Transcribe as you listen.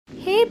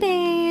Hey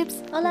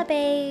babes! Hola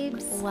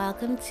babes!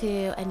 Welcome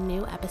to a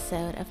new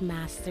episode of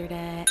Mastered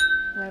It.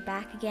 We're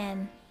back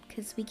again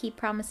because we keep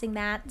promising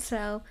that,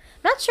 so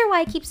not sure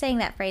why I keep saying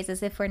that phrase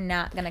as if we're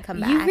not going to come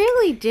back. You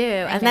really do.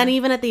 And know. then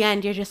even at the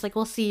end, you're just like,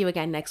 we'll see you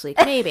again next week.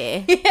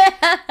 Maybe.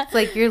 Yeah. It's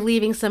like you're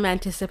leaving some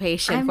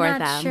anticipation I'm for them.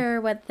 not sure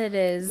what that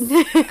is.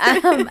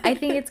 I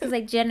think it's because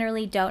I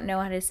generally don't know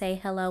how to say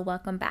hello,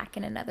 welcome back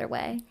in another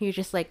way. You're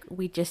just like,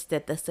 we just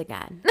did this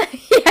again.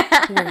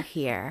 Yeah. We're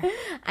here.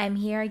 I'm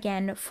here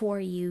again for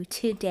you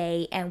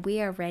today, and we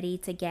are ready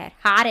to get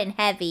hot and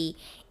heavy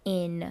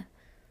in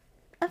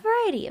a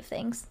variety of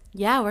things.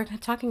 Yeah, we're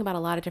talking about a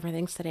lot of different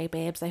things today,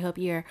 babes. I hope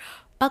you're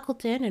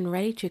buckled in and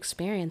ready to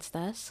experience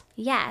this.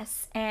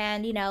 Yes,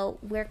 and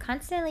we're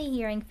constantly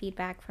hearing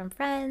feedback from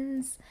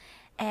friends,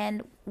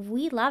 and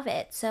we love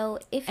it. So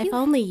if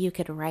only you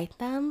could write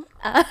them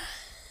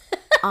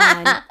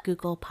on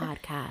Google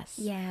Podcasts.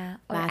 Yeah,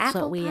 or That's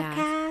Apple what we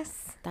Podcasts.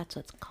 ask. That's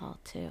what it's called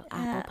too.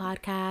 Apple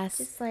Podcasts.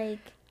 Just like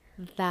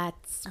That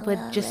I would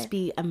love just it.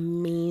 be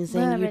amazing.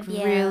 Love You'd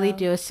it, really yeah.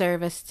 do a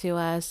service to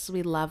us.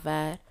 We love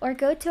it. or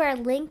go to our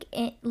link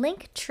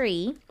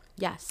tree,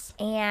 Yes.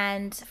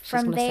 and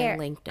from gonna say there,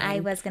 LinkedIn.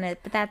 I was gonna,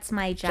 but that's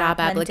my Job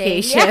hunting.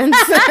 applications.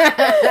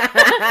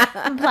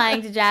 I'm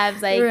applying to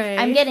jobs. Like Right.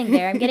 I'm getting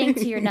there. I'm getting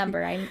to your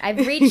number.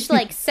 I've reached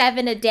like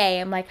 7 a day.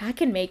 I'm like, I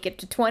can make it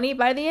to 20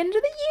 by the end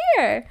of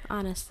the year.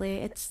 Honestly,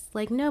 it's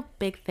like no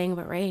big thing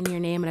but writing your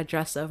name and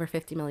address over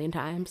 50 million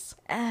times.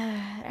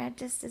 It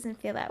just doesn't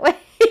feel that way.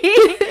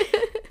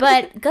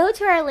 But go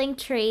to our link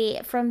tree.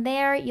 From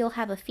there, you'll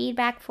have a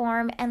feedback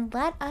form, and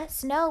let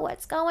us know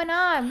what's going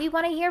on. We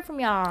want to hear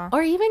from y'all.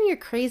 Or even your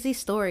crazy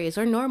stories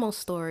or normal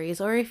stories,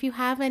 or if you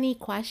have any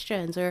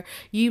questions, or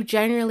you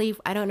generally,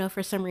 I don't know,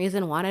 for some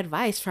reason want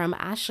advice from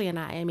Ashley and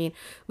I. I mean,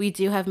 we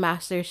do have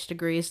master's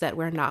degrees that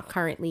we're not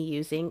currently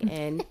using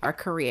in our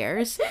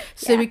careers.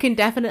 So Yeah. we can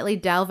definitely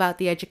delve out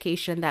the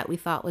education that we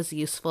thought was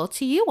useful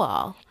to you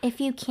all.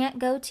 If you can't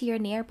go to your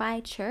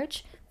nearby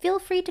church, feel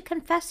free to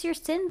confess your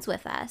sins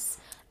with us.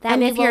 That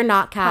And we if you're will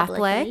not publicly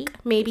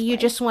Catholic, maybe you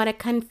display. just want to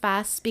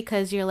confess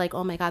because you're like,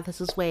 oh my God,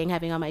 this is weighing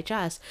heavy on my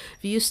chest.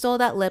 If you stole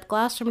that lip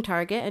gloss from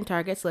Target and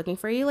Target's looking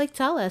for you, like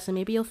tell us and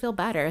maybe you'll feel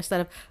better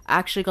instead of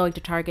actually going to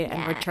Target and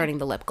Yeah. returning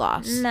the lip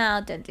gloss.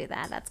 No, don't do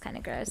that. That's kind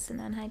of gross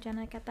and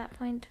unhygienic at that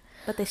point.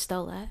 But they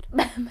stole it.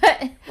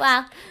 But,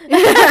 well,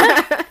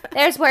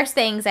 there's worse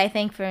things, I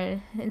think, for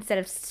instead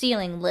of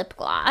stealing lip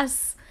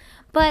gloss.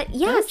 But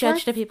yeah, Don't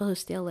judge the people who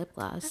steal lip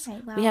gloss.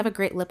 Okay, well. We have a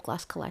great lip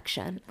gloss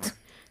collection.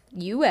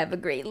 you have a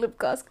great lip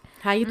gloss.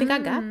 How you think I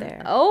got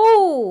there?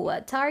 Oh,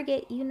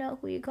 Target, you know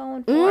who you're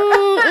going for.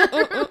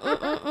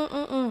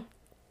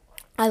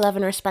 I love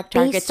and respect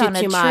Target Based too on a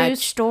true much.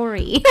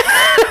 story.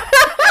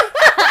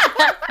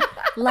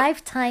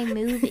 Lifetime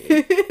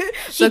movie.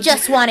 She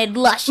just wanted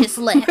luscious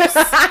lips.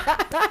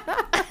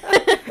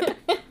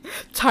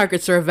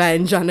 Target's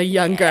revenge on a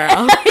young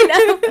girl.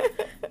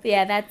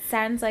 Yeah, that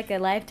sounds like a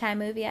Lifetime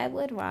movie I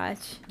would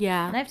watch. And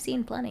Yeah. I've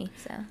seen plenty,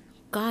 so.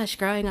 Gosh,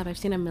 growing up, I've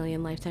seen a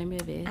million Lifetime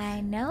movies.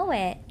 I know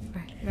it.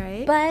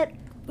 Right? But,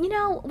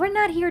 we're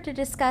not here to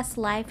discuss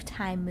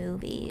Lifetime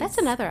movies. That's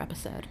another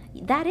episode.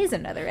 That is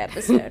another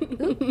episode.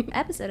 Ooh,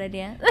 episode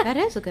idea. That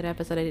is a good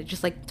episode. I did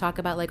just like talk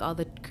about like all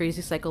the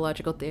crazy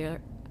psychological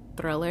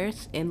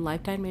thrillers in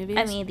Lifetime movies.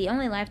 I mean, the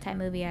only Lifetime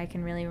movie I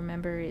can really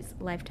remember is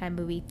Lifetime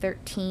movie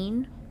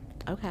 13.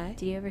 okay.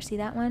 Did you ever see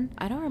that one?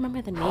 I don't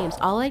remember the names.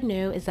 All I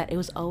knew is that it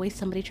was always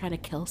somebody trying to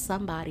kill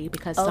somebody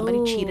because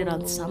somebody cheated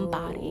on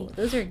somebody. Oh,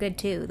 those are good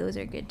too.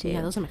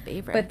 Yeah, those are my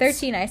favorites. But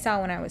 13 I saw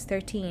when I was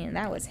 13, and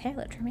that was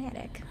hella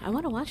traumatic. I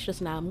want to watch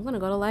this now. I'm going to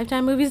go to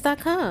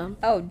lifetimemovies.com.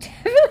 Oh,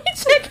 definitely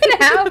check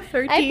it out.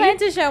 13. I plan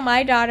to show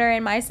my daughter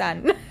and my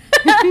son.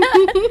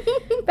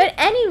 But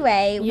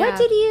anyway, Yeah.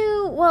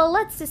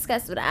 let's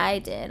discuss what I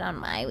did on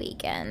my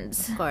weekend.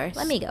 Of course.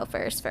 Let me go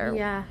first for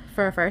Yeah,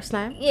 for a first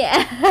time in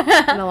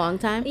Yeah. a long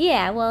time.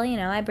 Yeah, well,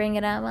 I bring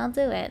it up, I'll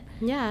do it.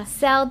 Yeah.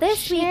 So this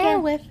Share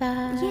weekend, with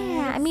us.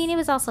 yeah, I mean, it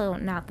was also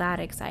not that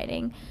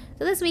exciting.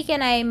 So this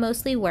weekend I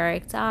mostly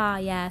worked. Ah,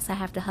 yes, I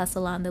have to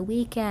hustle on the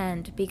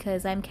weekend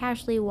because I'm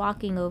casually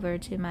walking over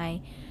to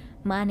my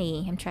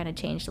money. I'm trying to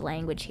change the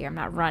language here. I'm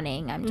not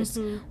running. I'm just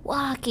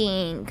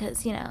walking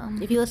because,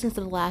 If you listen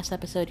to the last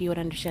episode, you would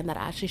understand that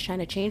Ashley's trying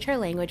to change her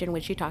language in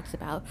which she talks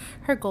about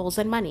her goals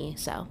and money.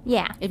 So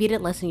yeah. if you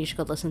didn't listen, you should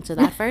go listen to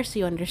that first so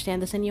you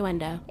understand this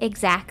innuendo.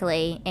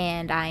 Exactly,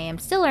 and I am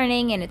still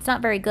learning, and it's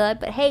not very good,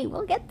 but hey,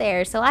 we'll get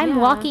there. So I'm Yeah.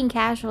 walking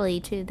casually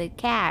to the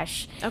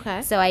cash.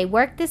 Okay. So I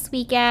worked this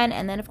weekend,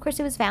 and then of course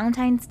it was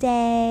Valentine's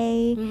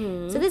Day.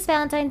 So this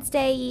Valentine's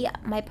Day,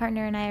 my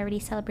partner and I already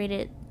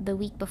celebrated the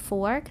week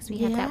before because we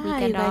had that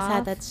weekend you guys off.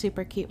 had that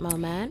super cute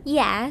moment.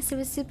 Yes, it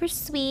was super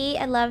sweet.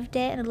 I loved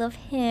it, and I love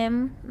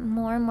him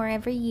more and more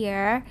every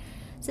year.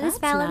 So this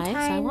That's nice.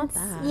 Valentine's, I want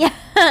that.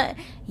 yeah,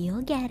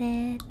 you'll get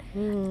it.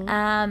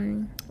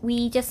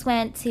 We just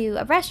went to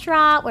a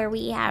restaurant where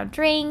we had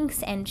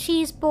drinks and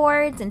cheese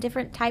boards and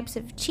different types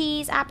of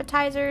cheese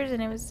appetizers,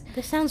 and it was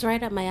This sounds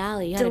right up my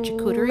alley. You had a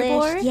charcuterie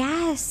board?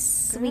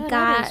 Yes, Girl,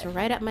 that is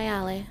right up my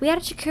alley. we had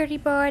a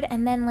charcuterie board,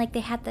 and then like they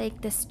had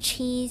like this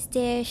cheese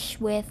dish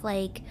with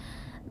like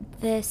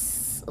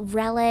this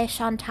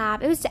relish on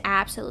top. It was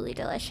absolutely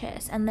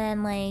delicious. And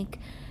then like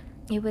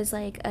it was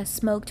like a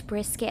smoked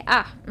brisket.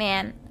 Ah,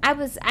 man,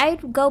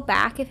 I'd go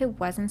back if it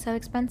wasn't so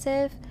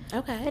expensive, but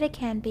Okay. it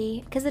can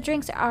be because the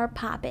drinks are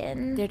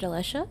poppin'. They're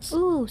delicious.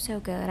 Ooh, so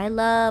good. I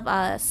love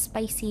a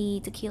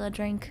spicy tequila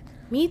drink.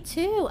 Me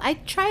too. I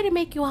tried to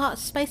make you a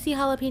spicy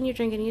jalapeno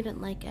drink and you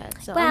didn't like it.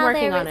 So I'm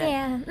working on it.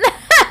 Yeah.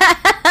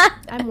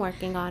 I'm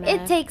working on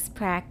it. It takes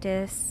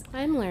practice.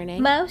 I'm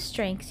learning. Most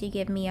drinks you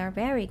give me are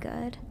very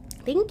good.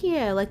 Thank you.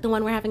 Like the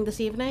one we're having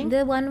this evening.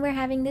 The one we're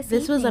having this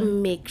This was a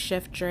evening.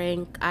 makeshift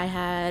drink. I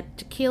had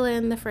tequila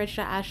in the fridge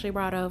that Ashley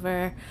brought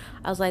over.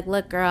 I was like,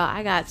 look, girl,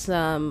 I got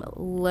some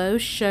low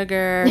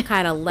sugar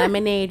kind of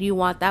lemonade. You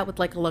want that with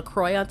like a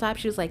LaCroix on top?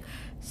 She was like,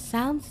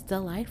 sounds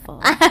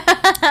delightful.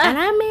 And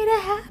I made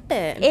it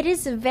happen. It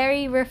is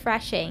very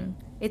refreshing.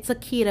 It's a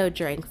keto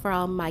drink for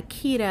all my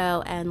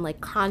keto and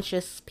like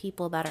conscious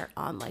people that are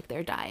on like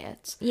their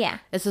diets. Yeah.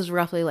 This is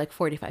roughly like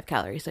 45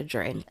 calories a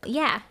drink.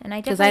 Yeah, and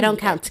I Because definitely I don't eat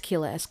count it.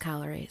 tequila as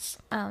calories.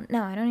 Oh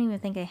no, I don't even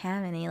think I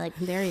have any. Like,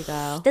 There you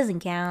go.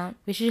 doesn't count.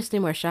 We should just do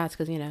more shots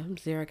because,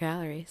 0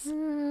 calories.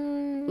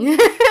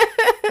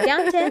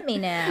 Don't tempt me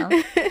now.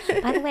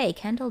 By the way,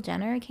 Kendall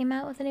Jenner came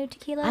out with a new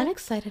tequila. I'm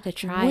excited to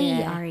try we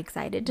it. are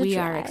excited to We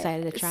try are it.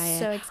 excited to try it.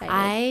 So excited.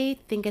 I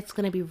think it's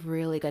going to be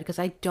really good because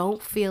I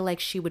don't feel like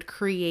she would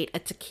create a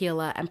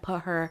tequila and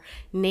put her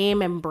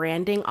name and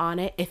branding on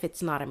it if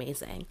it's not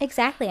amazing.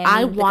 Exactly.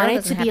 I mean, the want girl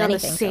it to doesn't be have on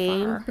the anything so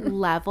same far.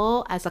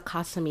 level as a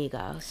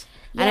Casamigos.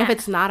 And if Yeah.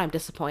 it's not, I'm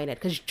disappointed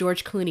because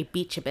George Clooney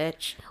beat you,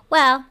 bitch.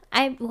 Well,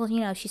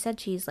 she said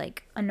she's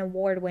like an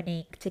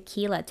award-winning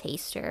tequila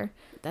taster.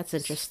 That's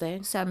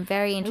interesting. So I'm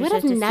very I would interested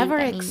have to see never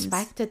what that means.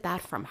 expected that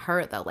from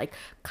her though. Like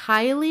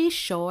Kylie,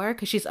 sure,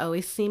 because she's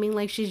always seeming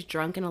like she's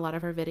drunk in a lot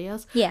of her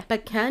videos. Yeah.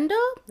 But Kendall,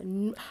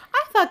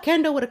 I thought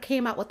Kendall would have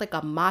came out with like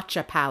a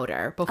matcha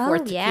powder before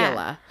Oh, yeah.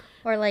 tequila.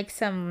 Or like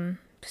some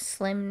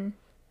slim,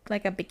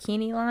 like a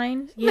bikini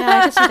line. Yeah,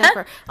 I could see that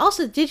for.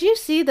 Also, did you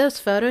see those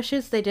photo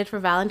shoots they did for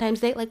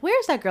Valentine's Day? Like,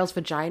 where's that girl's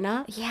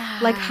vagina? Yeah.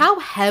 Like, how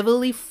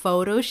heavily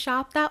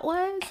photoshopped that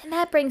was? And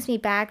that brings me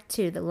back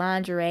to the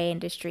lingerie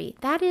industry.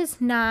 That is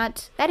a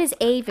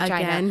vagina.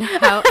 Again,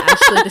 how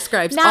Ashley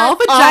describes Not all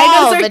vaginas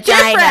all are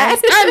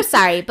different. I'm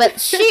sorry, but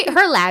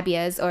her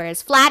labias are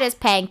as flat as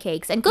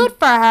pancakes, and good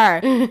for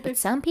her. But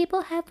some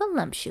people have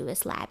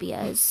voluptuous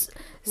labias.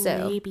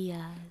 So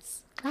Labias.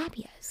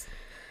 labias.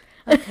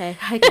 Okay,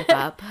 I give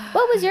up.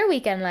 What was your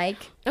weekend like?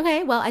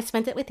 Okay, well, I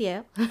spent it with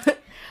you.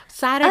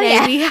 Saturday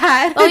yeah. we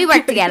had. Oh, we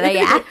worked together,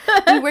 yeah.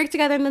 We worked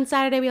together, and then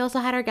Saturday we also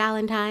had our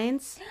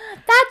Galentines.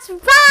 That's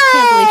right.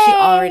 Can't believe she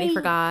already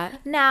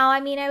forgot. No, I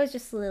mean I was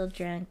just a little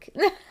drunk.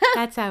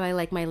 That's how I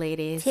like my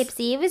ladies.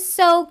 Tipsy. It was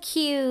so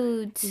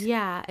cute.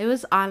 Yeah, it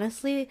was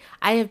honestly,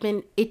 I have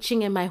been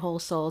itching in my whole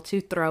soul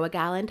to throw a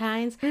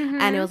Galentine's.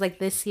 And it was like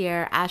this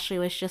year, Ashley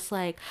was just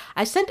like,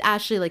 I sent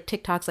Ashley like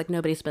TikToks like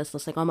nobody's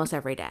business, like almost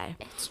every day.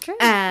 It's true.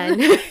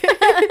 And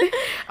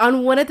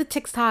on one of the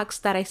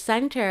TikToks that I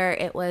sent her,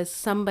 it was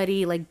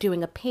somebody like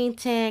doing a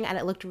painting and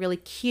it looked really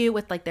cute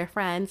with like their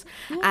friends.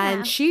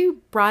 And she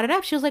brought it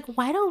up. She was like,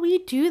 why don't we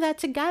do that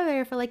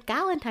together for like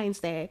Valentine's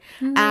Day?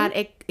 And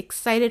it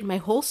excited my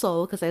whole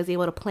soul because I was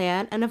able to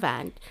plan an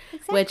event,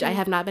 which I Exactly.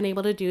 have not been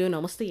able to do in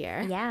almost a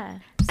year. Yeah.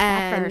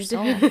 Stuff for her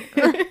soul.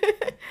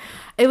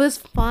 It was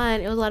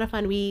fun. It was a lot of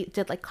fun. We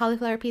did like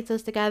cauliflower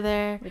pizzas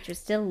together. Which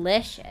was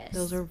delicious.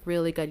 Those were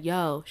really good.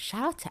 Yo,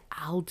 shout out to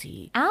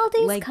Aldi.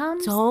 Aldi's Like,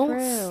 comes don't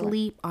through.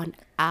 sleep on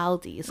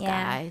Aldi's, Yeah,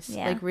 guys.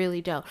 yeah. Like,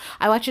 really don't.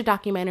 I watched a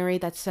documentary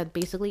that said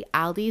basically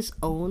Aldi's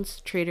owns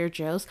Trader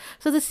Joe's.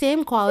 So the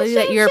same quality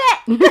that you're...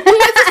 It's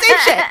the same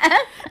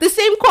shit. The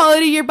same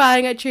quality you're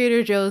buying at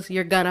Trader Joe's,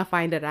 you're gonna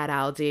find it at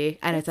Aldi.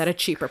 And it's at a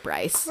cheaper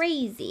price.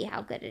 Crazy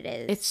how good it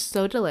is. It's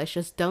so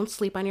delicious. Don't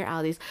sleep on your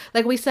Aldi's.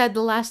 Like we said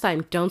the last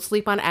time, don't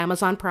sleep on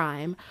Amazon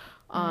Prime.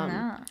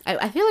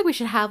 I feel like we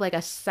should have like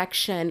a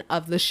section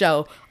of the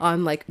show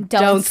on like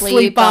don't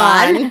sleep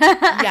on.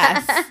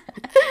 Yes,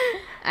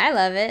 I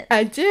love it.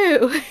 I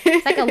do.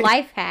 It's like a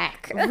life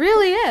hack. It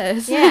really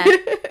is. Yeah.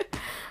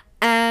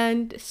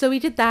 And so we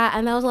did that,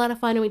 and that was a lot of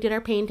fun. And we did our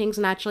paintings.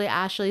 Naturally,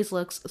 Ashley's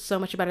looks so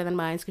much better than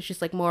mine because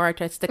she's like more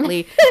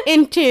artistically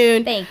in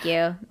tune. Thank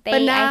you.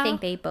 But now- I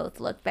think they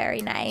both look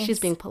very nice. She's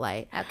being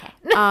polite. okay.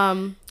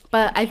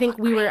 But I think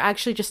we were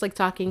actually just like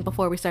talking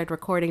before we started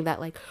recording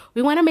that like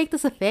we want to make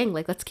this a thing.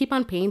 Like let's keep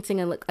on painting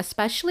and like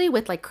especially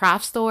with like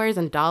craft stores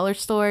and dollar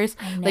stores,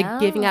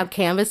 like giving know. out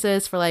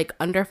canvases for like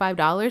under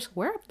 $5.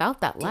 We're about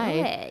that Do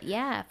life. it.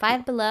 Yeah.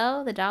 Five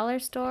Below, the dollar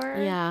store.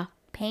 Yeah.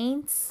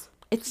 Paints.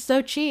 It's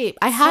so cheap.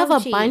 I have a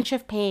cheap. bunch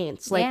of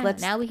paints. Like, yeah,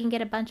 let's now we can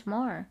get a bunch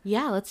more.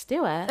 yeah, let's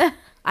do it.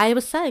 I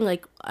was saying,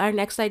 like, our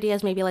next idea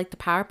is maybe like the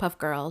Powerpuff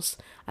Girls,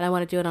 and I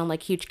want to do it on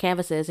like huge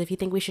canvases. If you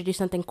think we should do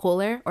something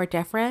cooler or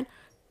different,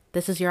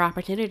 this is your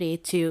opportunity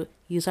to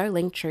use our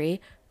link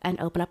tree and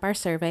open up our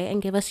survey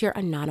and give us your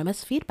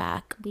anonymous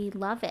feedback. We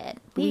love it.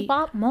 We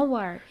want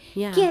more.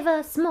 Yeah. Give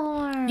us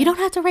more. You don't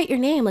have to write your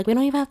name. Like, we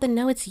don't even have to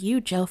know it's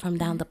you, Joe, from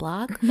down the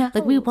block. No.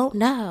 Like, we won't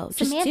know.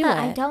 Just Samantha, do it.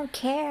 I don't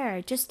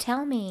care. Just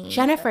tell me.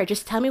 Jennifer,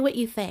 just tell me what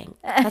you think.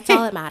 That's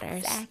all that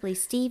matters. Exactly.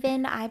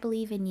 Steven, I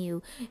believe in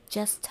you.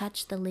 Just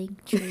touch the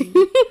link tree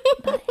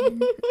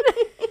button.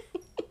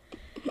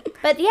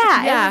 But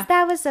yeah,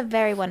 that was a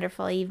very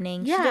wonderful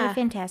evening. She did Yeah. a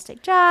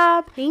fantastic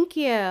job. Thank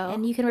you.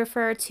 And you can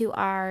refer to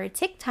our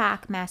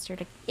TikTok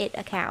Mastered It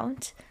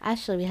account.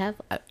 Actually, we have,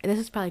 this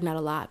is probably not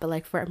a lot, but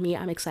like for me,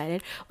 I'm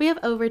excited. We have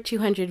over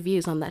 200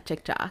 views on that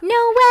TikTok. No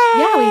way!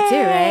 Yeah, we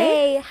do,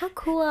 right? How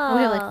cool.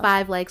 We have like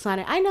 5 likes on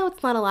it. I know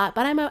it's not a lot,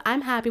 but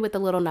I'm happy with the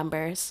little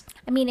numbers.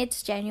 I mean,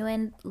 it's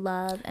genuine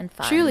love and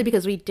fun. Truly,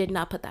 because we did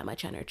not put that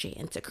much energy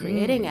into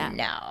creating it.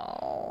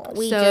 No.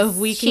 So if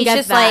we can she's get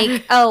just that.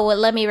 like, oh, well,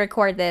 let me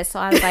record this. So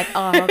I was like,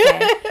 oh,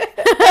 okay.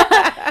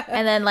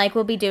 And then like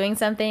we'll be doing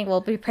something,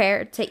 we'll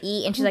prepare to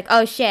eat, and she's like,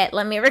 oh shit,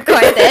 let me record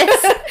this.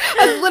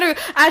 I literally,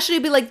 Ashley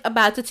would be like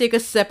about to take a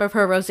sip of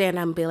her rosé,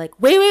 and be like,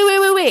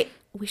 wait.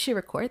 We should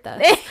record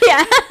this.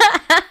 Yeah.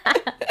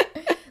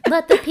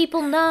 Let the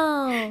people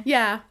know.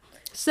 Yeah.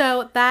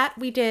 So that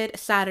we did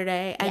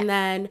Saturday, and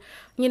then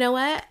you know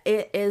what?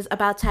 It is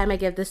about time I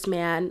give this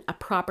man a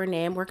proper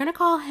name. We're gonna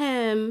call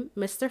him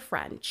Mr.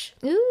 French.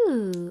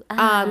 Ooh.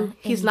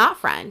 He's not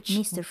French,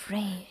 Mr.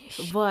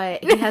 French.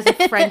 but he has a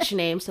French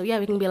name. So yeah,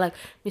 we can be like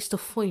Mr.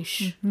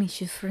 French.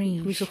 Mr.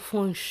 French. Mr.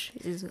 French.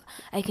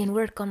 I can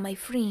work on my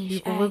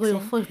French Bonjour,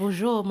 accent.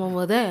 bonjour,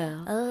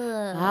 mademoiselle.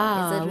 Oh,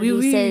 Ah, is that what oui, he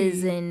oui.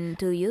 says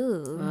to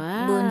you?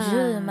 Ah.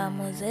 Bonjour,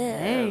 mademoiselle.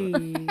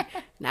 Hey.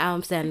 Now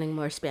I'm sounding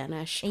more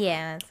Spanish.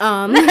 Yeah.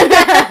 Um,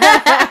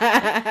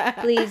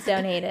 Please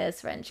don't hate us,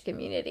 French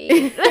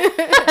community.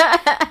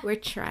 we're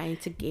trying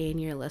to gain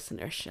your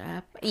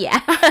listenership.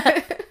 Yeah.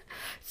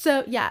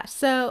 So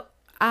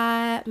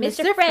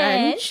Mr. French,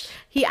 French.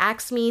 he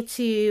asked me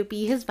to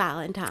be his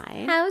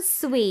Valentine. How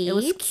sweet. It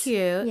was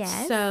cute.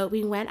 Yes. So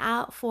we went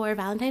out for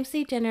Valentine's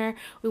Day dinner.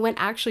 We went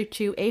actually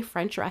to a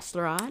French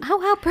restaurant.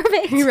 Oh, how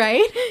perfect.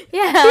 Right?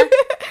 Yeah.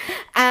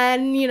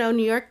 And, New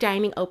York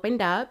dining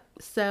opened up.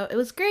 So it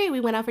was great. We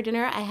went out for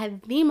dinner. I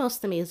had the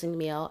most amazing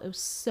meal. It was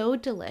so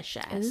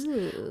delicious.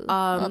 Ooh.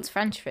 Well, it's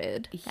French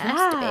food.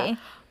 Has to be.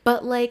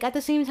 But like at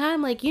the same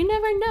time, like you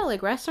never know.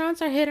 Like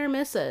restaurants are hit or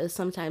misses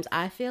sometimes,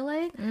 I feel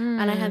like.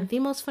 And I had the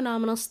most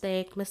phenomenal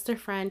steak. Mr.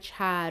 French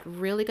had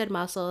really good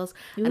mussels.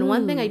 And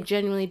one thing I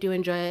genuinely do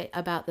enjoy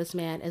about this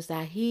man is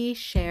that he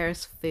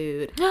shares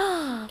food.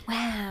 Wow.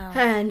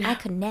 And I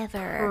could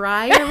never.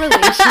 prior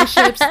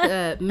relationships,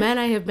 the men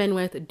I have been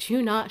with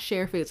do not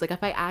share foods. Like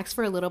if I ask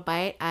for a little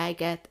bite, I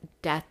get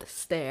death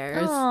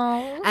stares.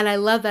 Aw. And I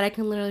love that I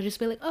can literally just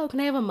be like, oh, can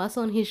I have a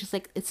mussel? And he's just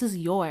like, this is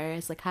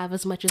yours. Like have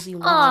as much as you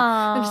want.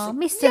 I'm just Oh, like,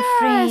 Mr.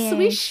 yes, we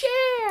French.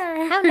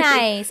 share. How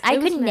nice. I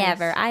It was could nice.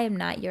 never. I am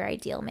not your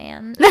ideal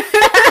man.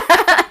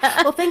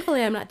 Well,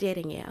 thankfully, I'm not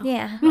dating you.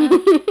 Yeah.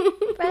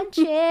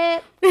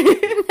 Friendship.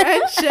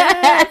 Friendship.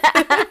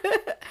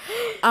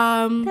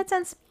 That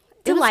sounds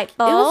It was-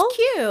 delightful. It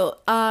was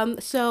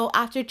cute. So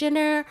after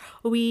dinner,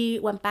 we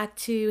went back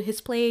to his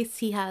place.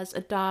 He has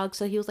a dog,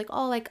 so he was like,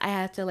 "Oh, like I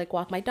had to like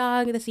walk my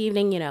dog this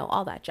evening,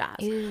 all that jazz."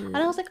 And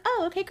I was like,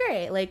 "Oh, okay,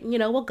 great. Like,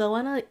 we'll go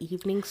on an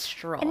evening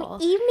stroll."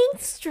 Evening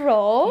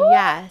stroll?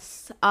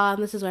 Yes.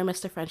 This is where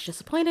Mr. French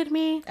disappointed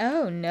me.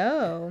 Oh,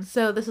 no.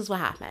 So this is what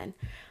happened.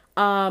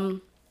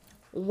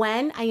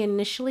 When I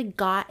initially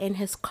got in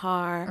his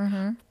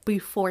car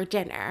before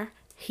dinner,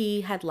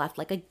 he had left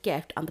like a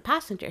gift on the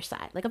passenger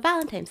side, like a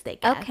Valentine's Day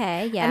gift.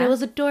 Okay, yeah. And it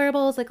was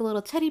adorable. It was like a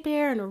little teddy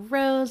bear and a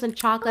rose and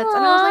chocolates.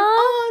 And I was like,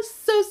 oh,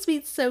 so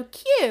sweet, so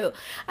cute.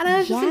 And I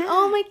was just like, Yeah.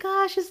 oh my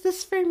gosh, is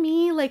this for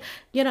me? Like,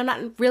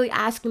 not really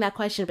asking that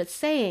question, but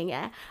saying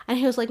it. And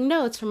he was like,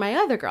 no, it's for my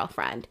other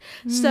girlfriend.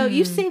 So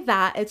you say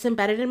that, it's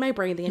embedded in my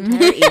brain the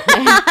entire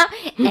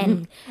evening.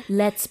 And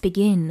let's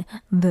begin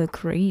the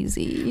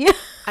crazy.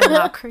 I'm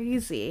not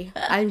crazy.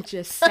 I'm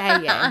just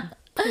saying.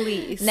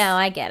 Please. No,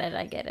 I get it.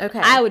 I get it.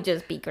 Okay. I would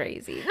just be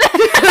crazy.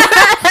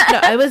 No,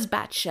 I was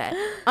batshit.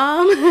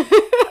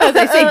 As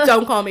I say,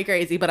 don't call me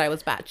crazy, but I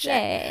was batshit.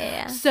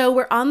 Yeah. So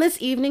we're on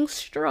this evening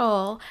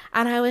stroll,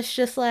 and I was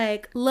just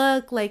like,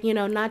 look, like,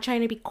 not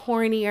trying to be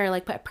corny or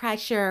like put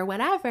pressure or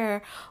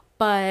whatever,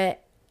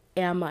 but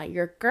am I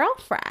your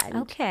girlfriend?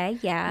 Okay,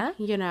 yeah.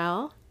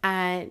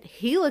 And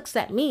he looks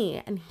at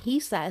me and he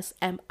says,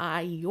 am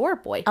I your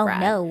Oh, boyfriend?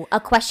 no.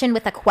 A question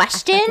with a I fucking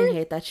question?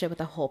 hate that shit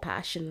with a whole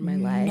passion in my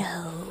life.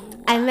 No.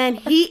 And then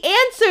he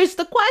answers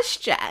the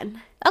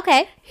question.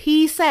 Okay.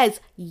 He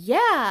says,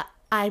 yeah,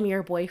 I'm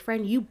your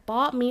boyfriend. You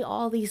bought me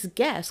all these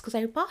gifts because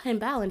I bought him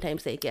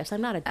Valentine's Day gifts.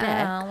 I'm not a dick.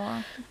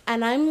 Oh,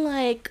 And I'm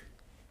like,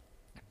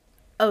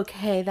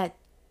 okay, that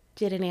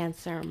didn't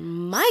answer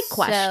my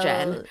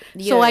question. So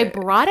So I you're-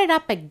 brought it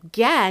up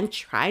again,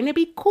 trying to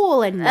be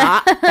cool and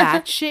not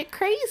batshit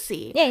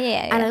crazy.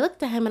 Yeah. And I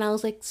looked at him and I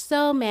was like,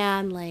 so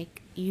man,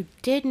 like, you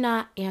did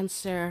not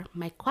answer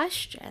my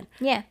question.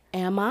 Yeah.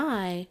 Am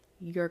I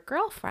your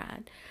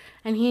girlfriend?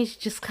 And he's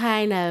just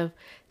kind of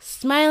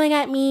smiling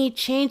at me,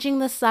 changing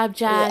the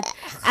subject.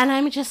 And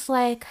I'm just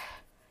like,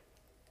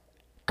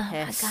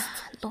 pissed. Oh my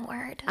God,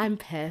 Lord. I'm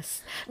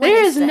pissed. What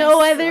There is is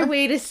no this? other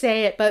way to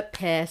say it but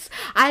pissed.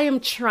 I am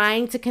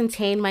trying to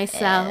contain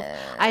myself.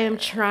 I am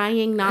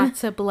trying not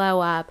to blow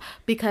up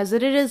because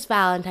it is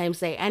Valentine's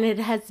Day and it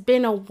has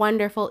been a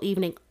wonderful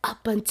evening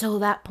up until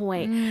that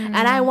point. And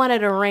I wanted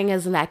to wring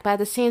his neck, but at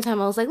the same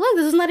time I was like, look,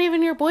 this is not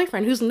even your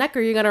boyfriend. Whose neck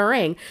are you gonna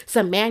wring?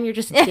 Some man you're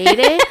just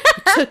dating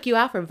who took you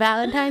out for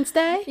Valentine's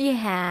Day?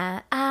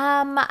 Yeah.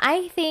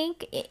 I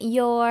think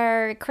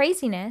your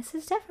craziness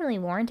is definitely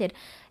warranted.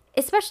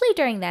 Especially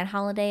during that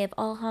holiday of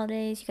all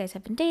holidays. You guys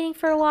have been dating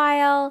for a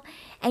while.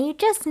 And you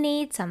just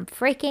need some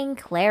freaking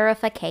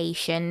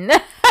clarification.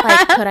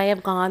 Like, could I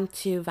have gone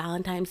to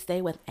Valentine's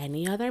Day with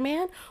any other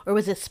man, or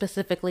was it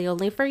specifically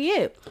only for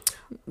you?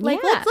 Like,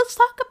 Yeah. let's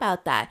talk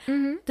about that.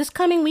 This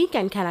coming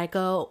weekend, can I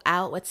go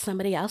out with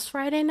somebody else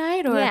Friday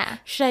night, or Yeah.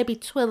 should I be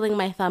twiddling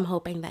my thumb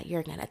hoping that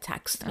you're gonna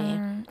text me?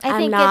 I I'm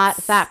think not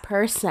it's- that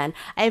person.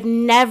 I've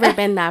never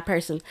been that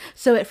person,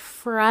 so it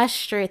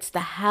frustrates the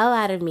hell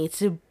out of me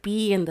to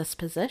be in this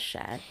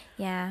position.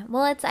 Yeah.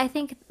 Well, I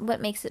think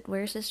what makes it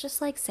worse is just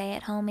like, say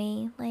it,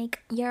 homie. Like,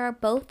 you're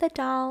both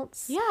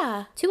adults.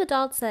 Yeah. Two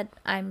adults that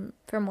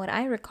from what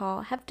I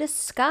recall, have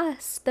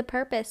discussed the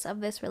purpose of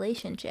this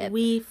relationship.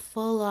 We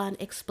full on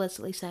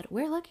explicitly said,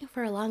 we're looking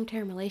for a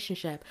long-term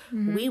relationship.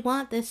 We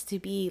want this to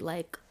be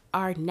like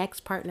our next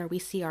partner we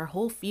see our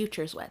whole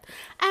futures with.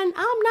 And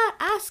I'm not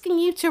asking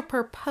you to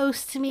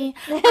propose to me.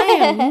 I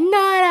am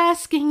not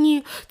asking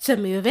you to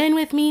move in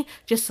with me.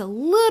 Just a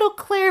little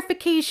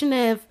clarification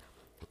of,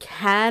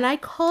 can I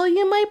call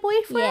you my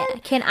boyfriend? Yeah.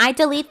 Can I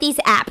delete these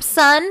apps,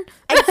 son?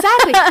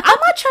 Exactly. I'm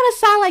not trying to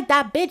sound like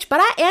that bitch,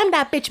 but I am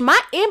that bitch. My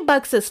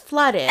inbox is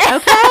flooded,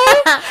 okay?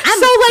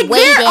 So, like, there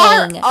waiting.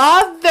 are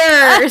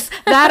others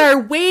that are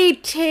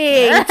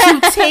waiting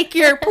to take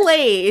your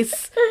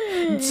place.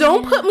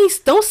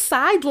 Don't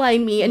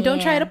sideline me and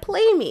don't try Yeah. to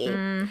play me.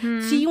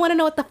 So, you want to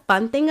know what the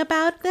fun thing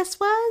about this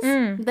was?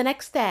 The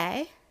next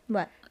day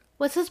What?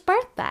 was his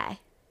birthday.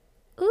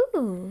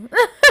 Ooh.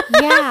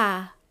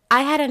 Yeah.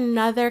 I had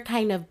another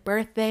kind of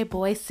birthday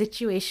boy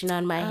situation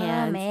on my Oh,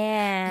 hands.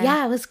 man.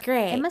 Yeah, it was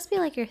great. It must be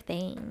like your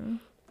thing.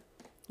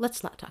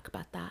 Let's not talk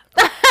about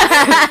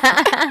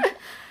that.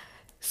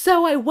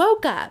 So I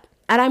woke up,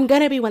 and I'm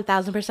going to be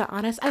 1000%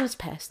 honest. I was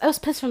pissed. I was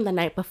pissed from the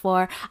night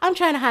before. I'm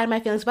trying to hide my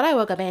feelings, but I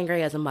woke up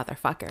angry as a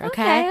motherfucker,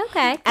 okay?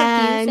 Okay.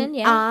 And Confusion,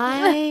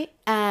 yeah.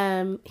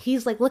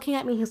 he's like looking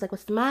at me. He's like,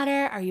 what's the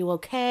matter? Are you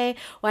okay?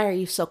 Why are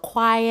you so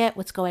quiet?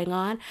 What's going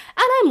on? And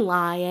I'm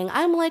lying.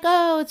 I'm like,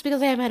 oh, it's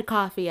because I haven't had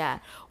coffee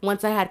yet.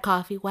 Once I had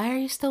coffee, why are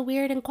you still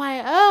weird and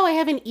quiet? Oh, I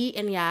haven't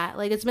eaten yet.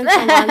 Like, it's been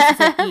so long since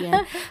I've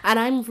eaten. And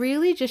I'm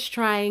really just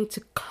trying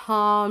to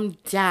calm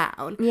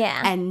down.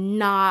 Yeah. And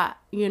not,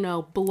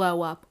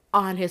 blow up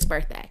on his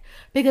birthday.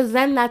 Because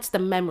then that's the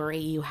memory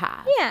you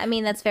have. Yeah, I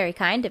mean, that's very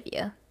kind of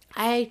you.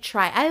 I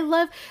try. I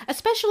love,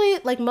 especially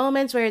like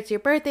moments where it's your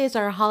birthdays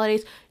or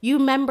holidays. You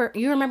remember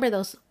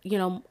those,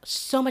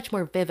 so much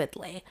more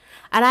vividly.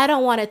 And I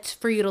don't want it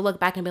for you to look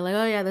back and be like,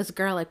 oh yeah, this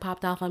girl like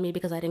popped off on me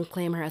because I didn't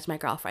claim her as my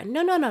girlfriend.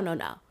 No.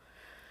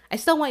 I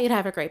still want you to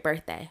have a great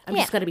birthday. I'm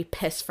just gonna be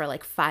pissed for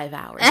like 5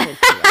 hours into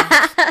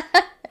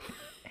it.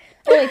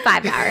 Only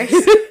 5 hours.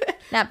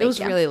 Not big It was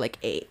deal. really like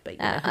 8, but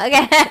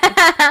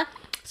Okay.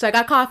 So I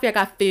got coffee, I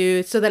got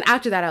food. So then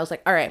after that, I was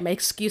like, all right, my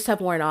excuse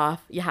have worn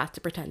off. You have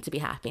to pretend to be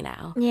happy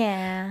now.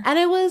 Yeah. And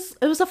it was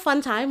a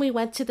fun time. We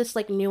went to this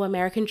like new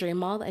American Dream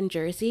Mall in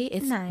Jersey.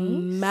 It's Nice.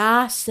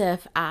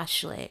 massive,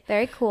 Ashley.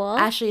 Very cool.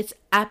 Ashley, it's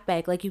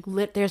epic. Like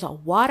there's a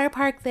water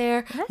park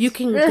there. You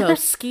can go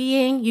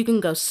skiing. You can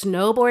go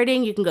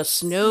snowboarding. You can go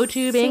snow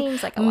tubing.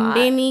 Seems like a lot.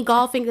 Mini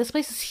golfing. This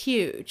place is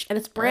huge and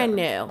it's brand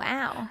new.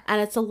 Wow.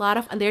 And it's a lot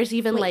of fun. There's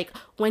even like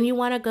when you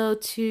want to go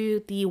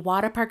to the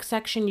water park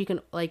section, you can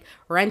like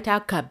rent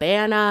out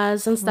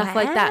cabanas and stuff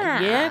like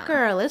that. Wow. Yeah,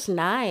 girl, it's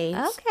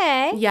nice.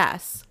 Okay.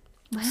 Yes.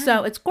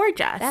 So it's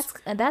gorgeous.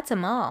 That's a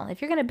mall.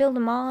 If you're gonna build a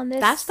mall in this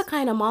That's the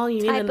kind of mall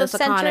you need type in of this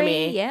century,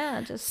 economy.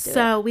 yeah, just do it.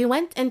 So we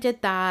went and did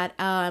that.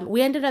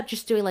 We ended up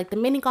just doing like the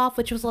mini golf,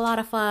 which was a lot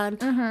of fun.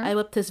 Mm-hmm. I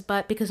whipped his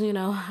butt because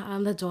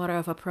I'm the daughter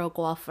of a pro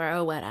golfer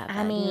or whatever.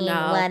 I mean,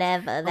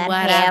 whatever. whatever.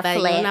 That hair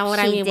flip, You know what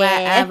I she mean? did.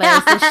 Whatever.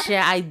 It's the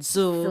shit I do.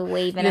 So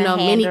waving her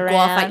mini hand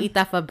golf. I around. eat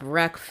that for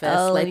breakfast.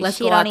 Oh, like let's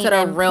she go out don't to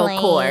the even real play.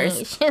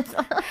 course.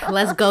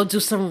 Let's go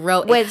do some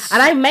real. Which-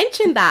 And I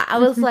mentioned that. I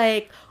was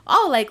like,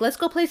 oh, like, let's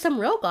go play some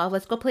real golf.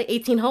 Let's go play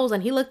 18 holes.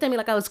 And he looked at me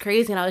like I was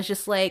crazy. And I was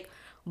just like,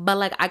 but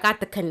like, I got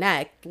the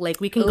connect. Like,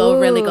 we can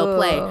really go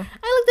play. Ooh. I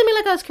looked at me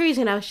like I was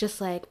crazy. And I was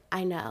just like,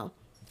 I know.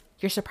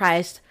 You're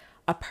surprised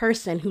a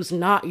person who's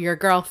not your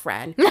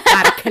girlfriend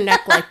got to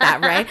connect like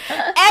that, right?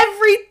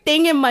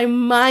 Everything in my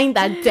mind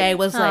that day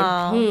was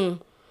like,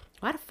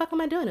 Why the fuck am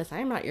I doing this? I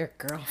am not your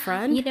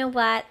girlfriend. You know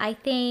what? I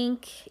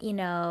think,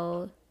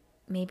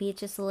 maybe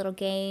it's just a little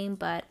game,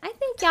 but I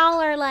think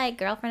y'all are like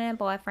girlfriend and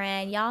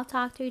boyfriend. Y'all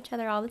talk to each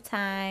other all the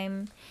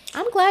time.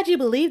 I'm glad you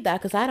believe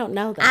that because I don't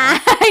know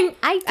that.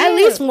 I do. At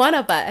least one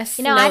of us.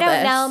 I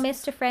don't know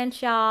Mr.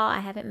 French, y'all.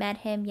 I haven't met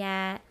him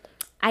yet.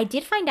 I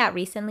did find out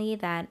recently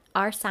that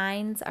our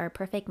signs are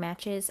perfect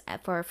matches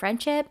for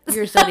friendship.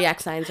 Your zodiac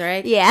signs,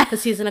 right? Yeah.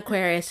 Because he's an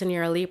Aquarius and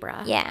you're a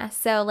Libra. Yeah.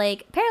 So,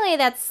 like, apparently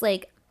that's,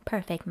 like,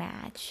 perfect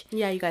match.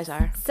 Yeah, you guys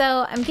are.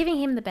 So, I'm giving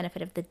him the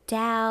benefit of the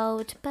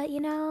doubt. But,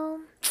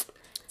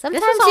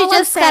 sometimes all you I'm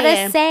just gotta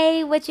saying.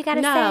 say what you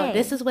gotta say. No,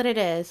 this is what it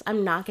is.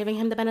 I'm not giving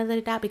him the benefit of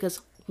the doubt because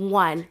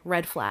 1,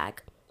 red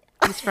flag.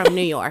 He's from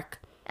New York.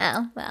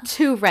 Oh, well.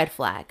 2, red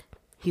flag.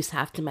 He's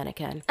half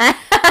Dominican.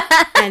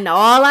 And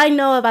all I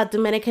know about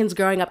Dominicans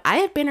growing up, I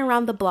have been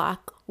around the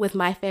block with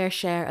my fair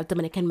share of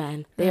Dominican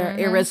men. They are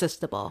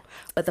irresistible.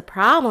 But the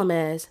problem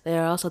is, they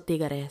are also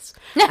tigres.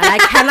 And I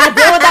cannot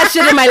deal with that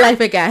shit in my life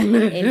again.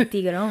 El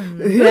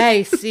Tigrón.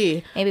 Hey,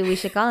 see. Maybe we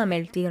should call him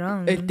El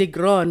Tigrón. El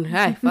Tigron.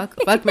 Hey, fuck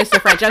Mr.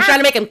 French. I'm trying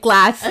to make him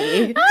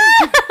classy.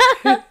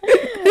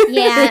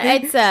 Yeah,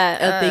 it's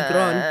El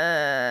Tigron.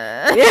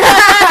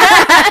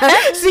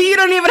 See, you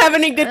don't even have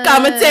any good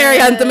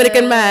commentary on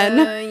Dominican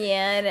men.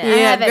 I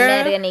haven't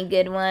met any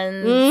good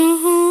ones.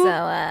 Mm-hmm.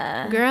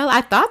 So, girl,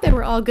 I thought they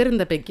were all good in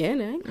the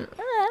beginning.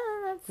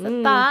 That's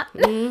a thought.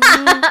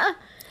 Mm-hmm.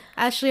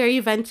 Ashley, are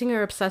you venting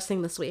or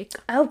obsessing this week?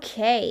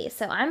 Okay,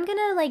 so I'm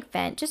gonna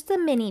vent, just a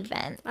mini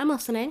vent. I'm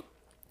listening.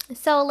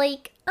 So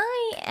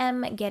I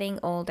am getting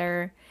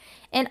older,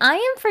 and I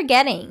am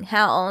forgetting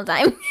how old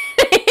I'm.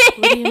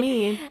 What do you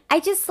mean?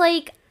 I just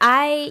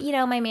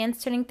my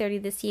man's turning 30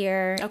 this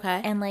year.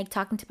 Okay. And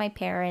talking to my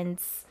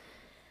parents,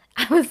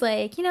 I was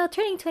like,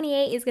 turning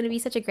 28 is going to be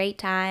such a great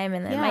time.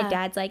 And then my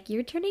dad's like,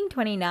 you're turning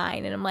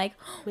 29. And I'm like,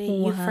 wait,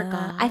 you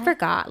forgot? I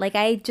forgot.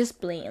 I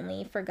just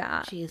blatantly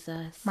forgot.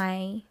 Jesus.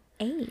 My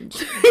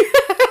age.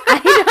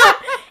 I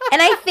don't,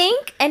 and I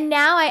think, and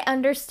now I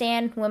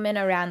understand women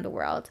around the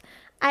world.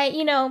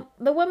 The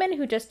women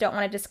who just don't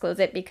want to disclose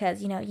it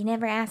because, you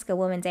never ask a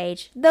woman's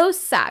age. Those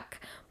suck.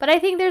 But I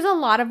think there's a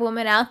lot of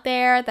women out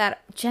there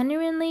that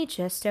genuinely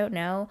just don't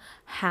know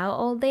how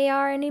old they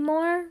are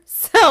anymore.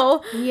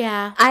 So,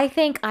 yeah. I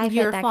think I fit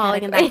You're that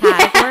falling category. in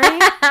that category.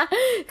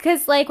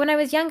 Because, when I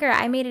was younger,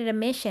 I made it a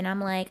mission.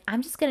 I'm like,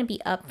 I'm just going to be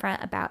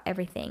upfront about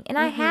everything. And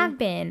I have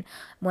been.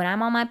 When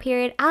I'm on my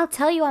period, I'll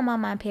tell you I'm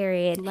on my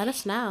period. Let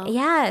us know.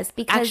 Yes,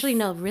 because... Actually,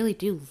 no, really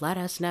do let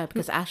us know.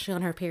 Because Ashley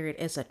on her period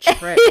is a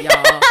trip,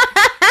 y'all.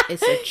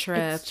 It's a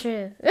trip. It's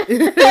true.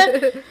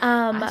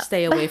 I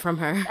stay away from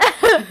her.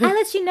 I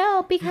let you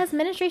know because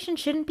menstruation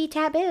shouldn't be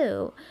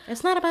taboo.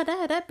 It's not about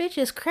that. That bitch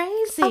is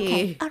crazy.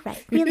 Okay, all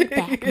right, reel it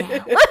back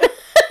now.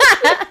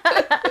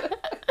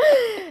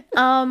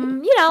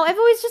 I've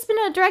always just been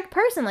a direct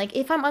person.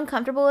 If I'm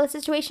uncomfortable with a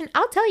situation,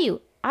 I'll tell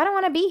you. I don't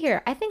want to be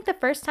here. I think the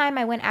first time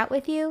I went out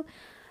with you,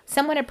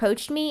 someone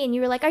approached me and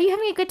you were like, are you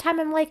having a good time?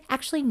 I'm like,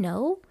 actually,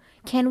 no.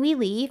 Can we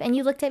leave? And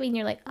you looked at me and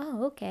you're like,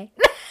 oh, okay.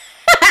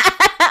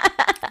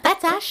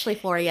 That's Ashley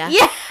for you.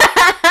 Yeah.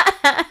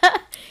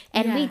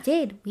 And we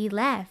did. We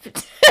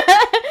left.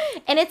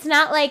 And it's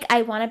not like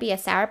I want to be a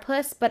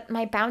sourpuss, but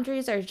my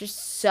boundaries are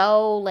just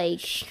so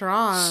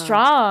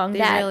strong They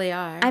that really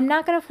are. I'm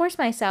not going to force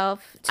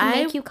myself to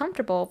make you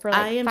comfortable for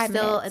 5 minutes. I am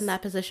still in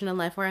that position in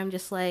life where I'm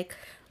just like,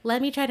 let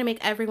me try to make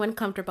everyone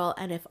comfortable,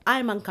 and if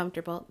I'm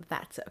uncomfortable,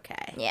 that's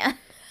okay. Yeah.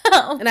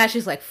 And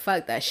Ashley's like,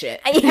 fuck that shit.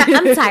 Yeah,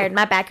 I'm tired.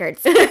 My back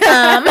hurts.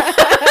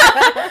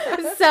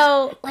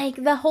 So,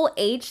 the whole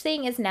age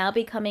thing is now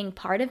becoming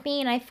part of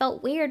me, and I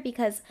felt weird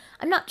because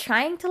I'm not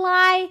trying to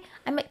lie.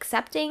 I'm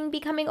accepting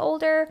becoming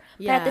older,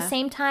 but at the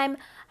same time,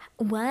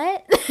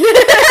 what?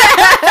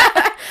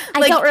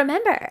 I don't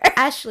remember.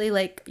 Ashley,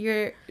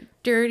 your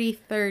dirty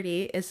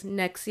 30 is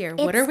next year.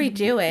 What are we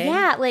doing?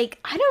 Yeah,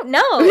 I don't know.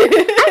 I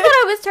thought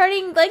I was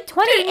turning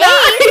 28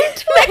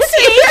 next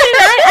week, and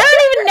I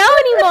don't even know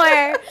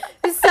anymore.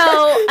 So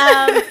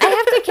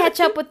I have to catch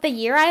up with the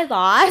year I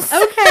lost.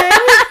 Okay.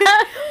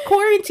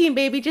 Quarantine,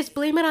 baby. Just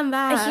blame it on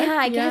that. Yeah,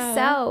 I guess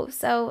so.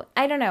 So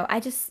I don't know. I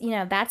just,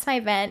 that's my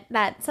vent.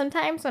 That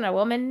sometimes when a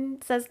woman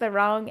says the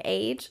wrong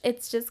age,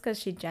 it's just because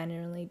she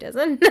genuinely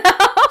doesn't know.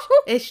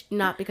 It's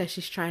not because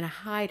she's trying to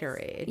hide her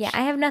age. Yeah,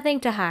 I have nothing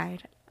to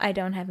hide. I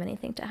don't have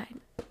anything to hide.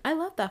 I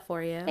love that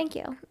for you. Thank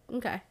you.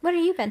 Okay. What are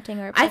you venting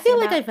or I feel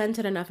about? like I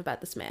vented enough about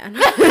this man.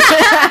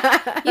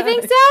 You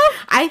think so?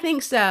 I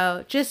think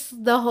so.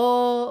 Just the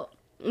whole...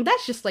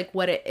 That's just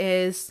what it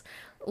is.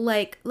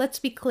 Let's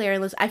be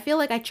clear. I feel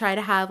like I try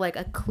to have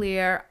a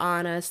clear,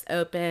 honest,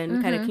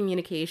 open kind of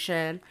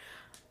communication.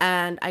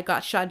 And I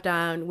got shut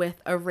down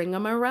with a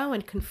ringamarole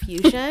and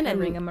confusion. A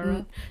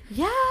ringamarole?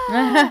 Yeah.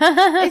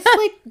 It's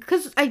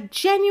because I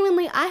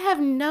have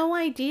no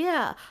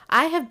idea.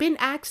 I have been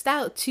asked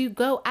out to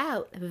go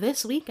out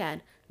this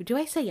weekend. Do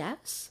I say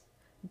yes?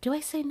 Do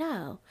I say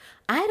no?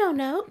 I don't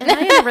know. Am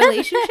I in a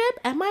relationship?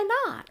 Am I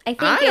not? I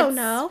don't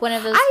know. One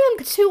of those... I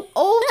am too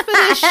old for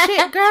this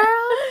shit,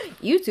 girl.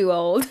 You too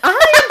old.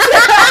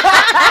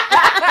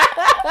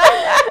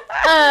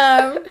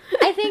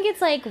 I think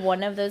it's like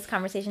one of those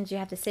conversations you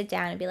have to sit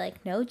down and be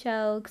like, no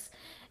jokes,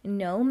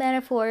 no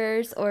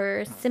metaphors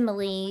or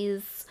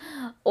similes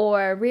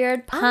or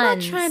weird puns. I'm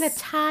not trying to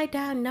tie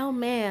down no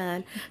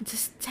man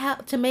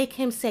to make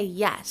him say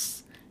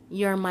yes.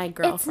 You're my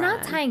girlfriend. It's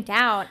not tying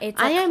down. It's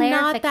a I am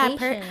not that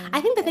clarification.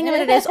 I think the thing about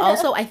it is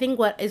also, I think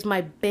what is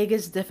my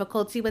biggest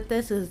difficulty with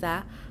this is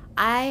that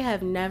I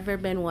have never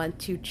been one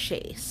to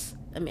chase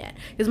a man.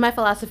 Because my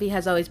philosophy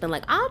has always been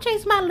like, I'll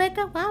chase my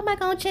liquor. Why am I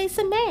going to chase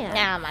a man?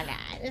 Oh my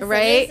God.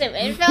 Right?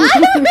 It's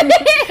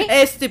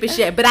It's stupid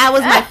shit, but that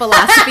was my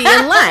philosophy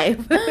in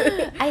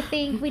life. I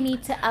think we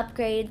need to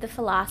upgrade the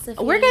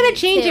philosophy. We're going to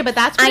change it, but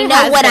that's what I it know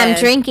has what I'm been.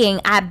 drinking.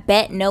 I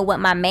bet know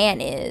what my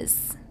man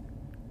is.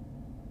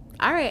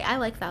 All right, I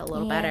like that a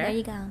little better. There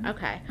you go.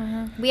 Okay.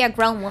 We are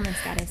grown woman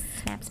status.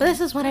 Snaps. But this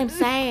is what I'm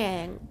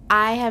saying.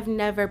 I have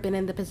never been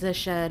in the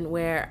position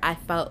where I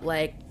felt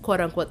like,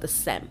 quote unquote, the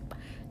simp.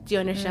 Do you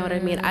understand what I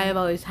mean? I have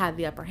always had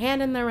the upper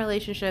hand in the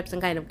relationships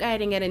and kind of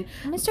guiding it and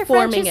Mr.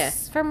 forming French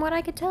is, it. from what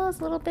I could tell, is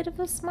a little bit of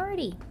a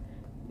smarty.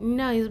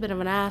 No, he's a bit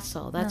of an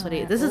asshole. That's what he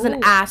is. This is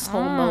an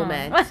asshole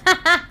moment.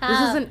 This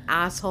is an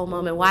asshole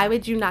moment. Why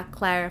would you not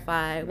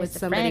clarify with Mr.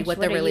 somebody French, what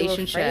the what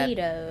relationship? Are you afraid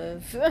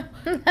of?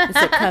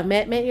 Is it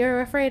commitment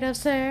you're afraid of,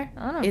 sir?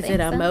 I don't Is think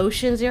it so.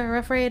 emotions you're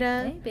afraid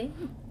of? Maybe.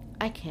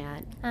 I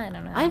can't. I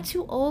don't know. I'm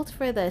too old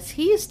for this.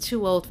 He's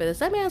too old for this.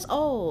 That man's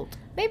old.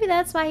 Maybe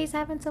that's why he's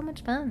having so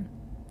much fun.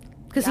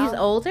 Because he's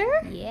Y'all- older?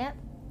 Yep.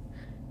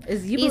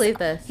 You believe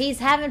this? He's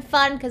having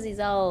fun because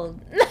he's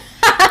old.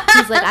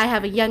 He's like, I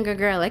have a younger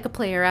girl. I could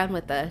play around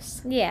with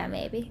this. Yeah,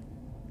 maybe.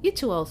 You're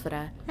too old for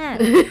that. I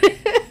don't know.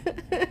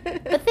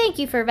 But thank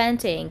you for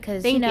venting,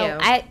 because Thank you.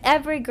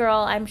 every girl,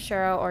 I'm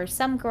sure, or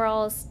some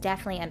girls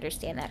definitely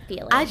understand that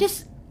feeling.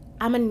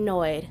 I'm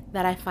annoyed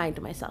that I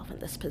find myself in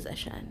this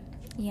position.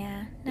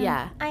 Yeah.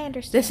 Yeah. I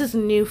understand. This is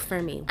new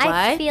for me. What?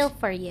 I feel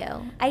for you.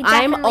 I'm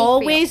definitely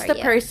always feel for the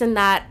you. person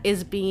that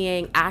is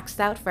being axed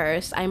out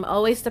first. I'm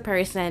always the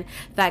person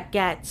that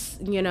gets,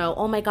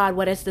 oh my God,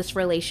 what is this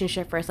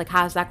relationship first? Like,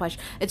 how's that question?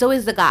 It's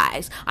always the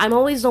guys. I'm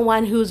always the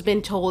one who's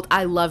been told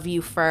I love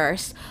you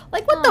first.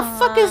 Like, what the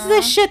fuck is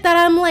this shit that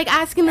I'm like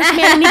asking this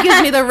man and he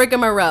gives me the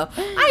rigmarole?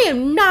 I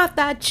am not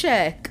that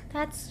chick.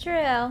 That's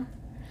true.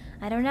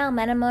 I don't know.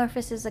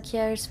 Metamorphosis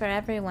occurs for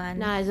everyone.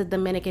 Nah, he's a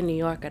Dominican New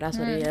Yorker. That's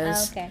what he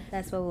is. Okay,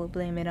 that's what we'll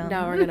blame it on.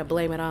 No, we're going to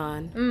blame it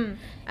on. Mm.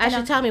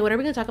 Actually, tell me, what are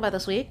we going to talk about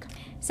this week?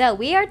 So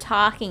we are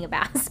talking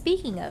about,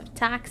 speaking of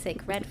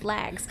toxic red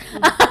flags,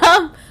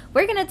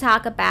 we're going to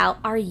talk about,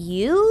 are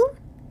you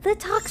the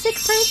toxic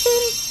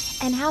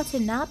person? And how to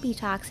not be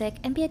toxic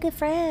and be a good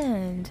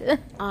friend.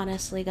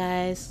 Honestly,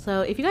 guys,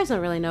 so if you guys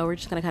don't really know, we're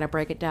just going to kind of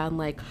break it down.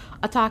 Like,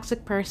 a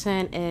toxic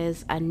person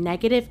is a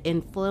negative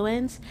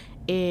influence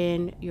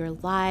in your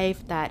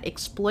life that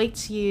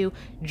exploits you,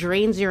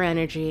 drains your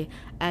energy,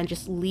 and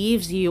just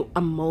leaves you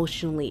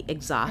emotionally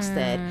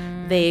exhausted.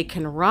 They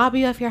can rob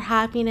you of your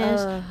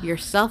happiness, your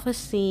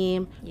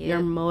self-esteem, your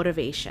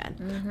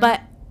motivation.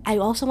 But I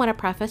also want to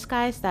preface,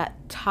 guys, that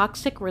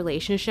toxic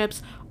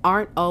relationships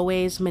aren't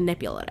always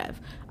manipulative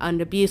and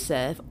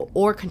abusive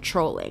or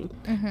controlling.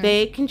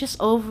 They can just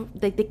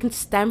they can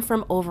stem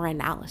from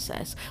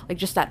overanalysis, like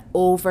just that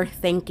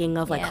overthinking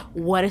of like,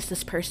 what is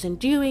this person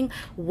doing?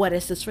 What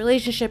is this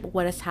relationship?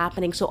 What is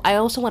happening? So I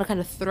also want to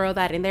kind of throw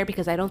that in there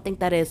because I don't think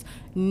that is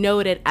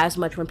noted as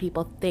much when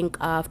people think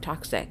of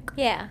toxic.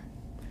 Yeah.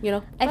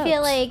 I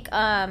feel like,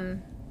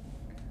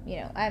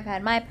 I've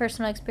had my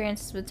personal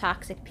experiences with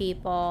toxic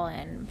people,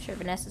 and I'm sure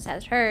Vanessa's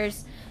has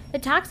hers. The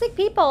toxic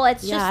people,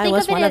 it's just I think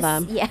was of it one of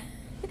as them. yeah.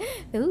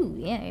 Ooh,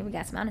 yeah, we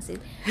got some honesty.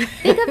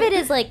 Think of it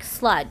as like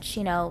sludge,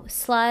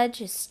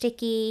 Sludge is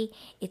sticky,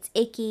 it's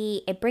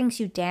icky, it brings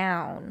you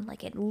down.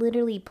 Like, it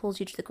literally pulls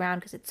you to the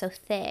ground because it's so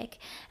thick.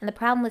 And the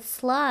problem with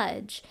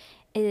sludge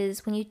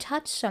is when you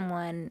touch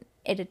someone,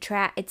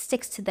 it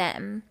sticks to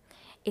them.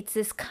 It's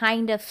this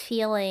kind of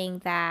feeling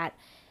that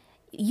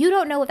you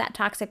don't know what that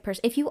toxic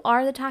person, if you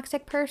are the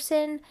toxic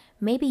person,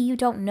 maybe you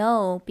don't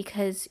know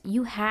because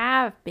you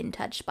have been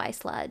touched by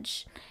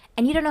sludge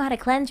and you don't know how to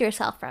cleanse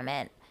yourself from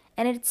it.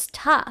 And it's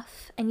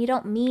tough and you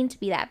don't mean to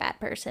be that bad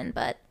person,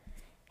 but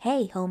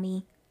hey,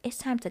 homie, it's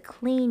time to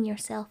clean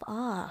yourself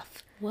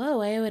off.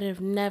 Whoa, I would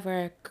have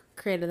never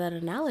created that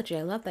analogy.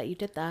 I love that you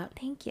did that.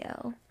 Thank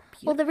you.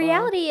 Well, the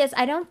reality is,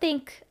 I don't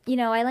think,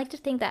 I like to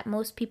think that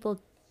most people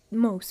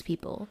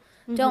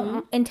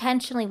don't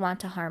intentionally want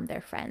to harm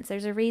their friends.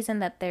 There's a reason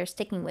that they're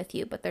sticking with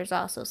you, but there's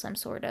also some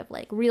sort of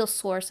like real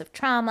source of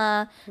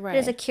trauma that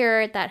is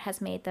occurred that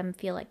has made them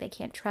feel like they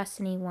can't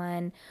trust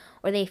anyone,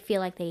 or they feel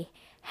like they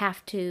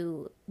have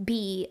to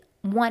be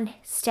one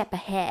step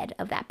ahead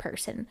of that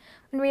person.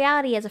 In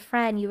reality, as a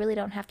friend, you really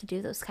don't have to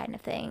do those kind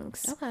of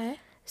things. Okay.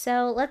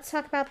 So let's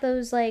talk about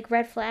those like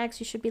red flags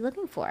you should be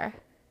looking for.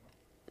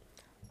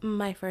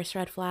 My first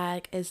red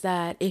flag is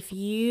that if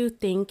you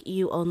think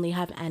you only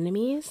have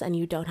enemies and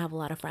you don't have a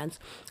lot of friends,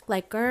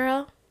 like,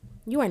 girl,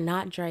 You are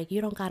not Drake.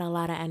 You don't got a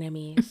lot of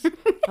enemies.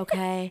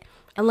 Okay?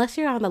 Unless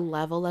you're on the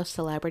level of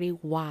celebrity,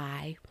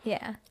 why?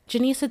 Yeah.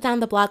 Janisa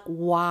down the block,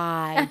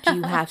 why do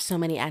you have so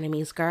many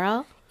enemies,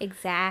 girl?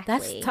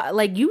 Exactly.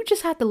 Like, you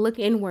just have to look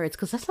inwards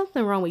because there's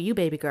something wrong with you,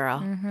 baby girl.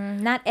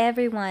 Not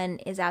everyone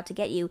is out to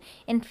get you.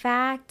 In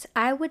fact,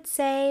 I would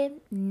say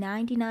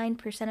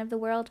 99% of the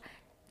world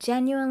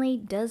genuinely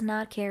does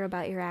not care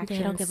about your actions.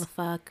 They don't give a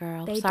fuck,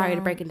 girl. They Sorry to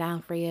don't. break it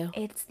down for you.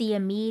 It's the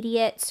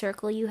immediate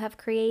circle you have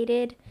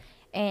created.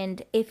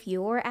 And if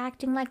you're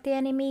acting like the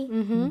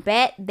enemy,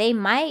 bet they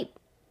might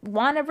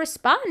want to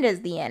respond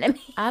as the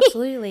enemy.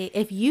 Absolutely.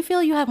 If you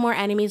feel you have more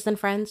enemies than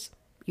friends,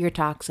 you're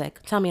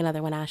toxic. Tell me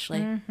another one,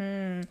 Ashley.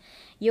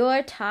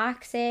 You're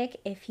toxic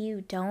if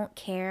you don't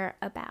care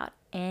about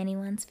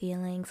anyone's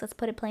feelings. Let's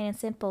put it plain and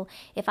simple.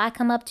 If I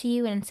come up to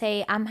you and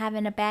say I'm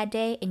having a bad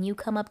day and you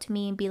come up to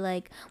me and be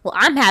like, well,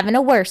 I'm having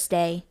a worse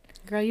day.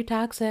 Girl, you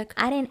toxic.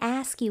 I didn't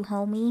ask you,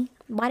 homie.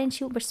 Why didn't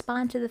you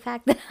respond to the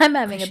fact that I'm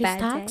having a She's bad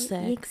toxic.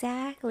 day?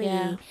 Exactly.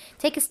 Yeah.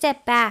 Take a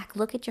step back.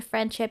 Look at your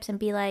friendships and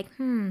be like,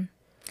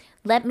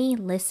 let me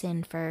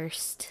listen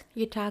first.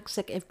 You're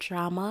toxic if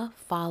drama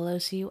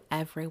follows you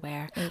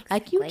everywhere.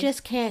 Like, you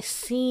just can't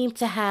seem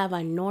to have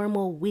a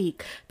normal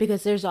week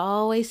because there's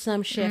always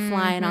some shit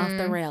flying off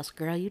the rails.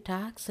 Girl, you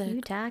toxic.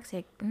 You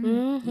toxic.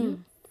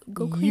 You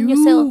go clean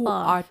yourself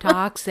off. are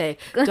toxic.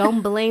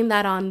 Don't blame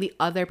that on the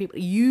other people.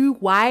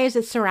 Why is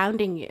it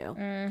surrounding you?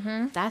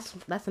 That's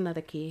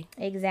another key.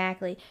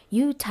 Exactly.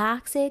 You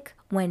toxic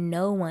when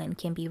no one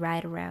can be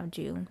right around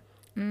you.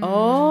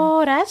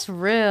 Oh, that's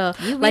real.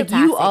 You real Like,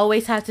 you toxic.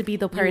 always have to be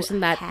the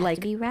person that, have like,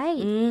 to be right.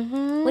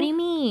 What do you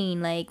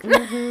mean? Like,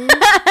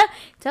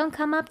 don't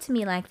come up to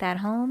me like that,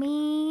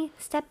 homie.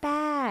 Step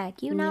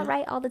back. You not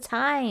right all the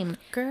time.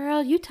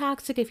 girl, you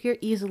toxic if you're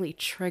easily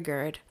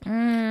triggered.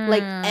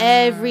 Like,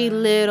 every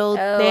little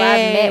Oh, thing.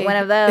 I met one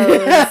of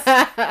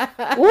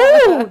those.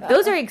 Woo,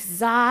 those are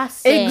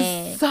exhausting.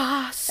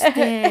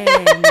 Exhausting.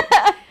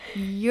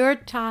 You're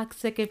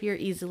toxic if you're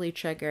easily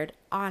triggered.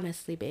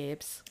 Honestly,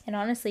 babes. And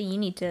honestly, you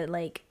need to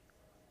like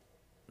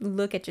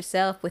look at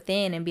yourself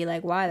within and be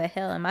like, why the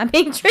hell am I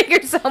being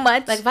triggered so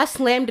much? Like, if I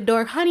slammed the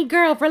door, honey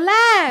girl,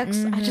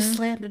 relax. I just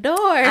slammed the door.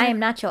 I am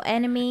not your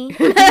enemy.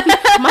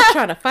 I'm not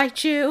trying to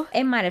fight you.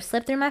 It might have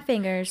slipped through my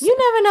fingers. You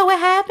never know what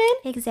happened.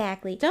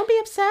 Exactly. Don't be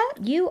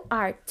upset. You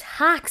are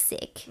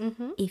toxic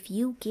if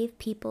you give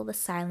people the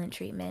silent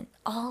treatment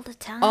all the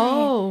time.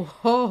 Oh,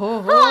 ho,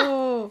 ho,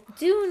 ho.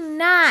 Do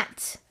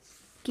not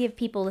give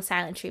people the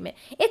silent treatment.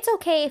 It's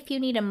okay if you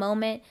need a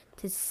moment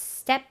to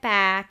step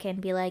back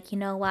and be like, you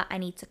know what, I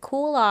need to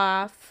cool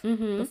off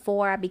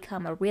before I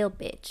become a real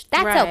bitch.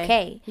 That's Right.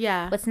 okay.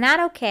 Yeah. What's not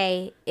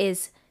okay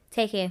is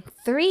taking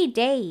 3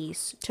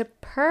 days to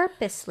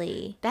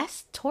purposely.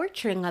 That's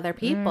torturing other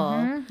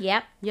people.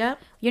 Yep. Yep.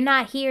 You're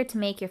not here to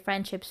make your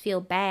friendships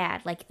feel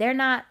bad. Like, they're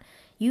not.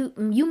 You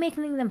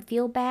making them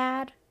feel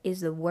bad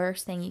is the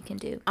worst thing you can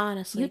do.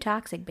 Honestly. You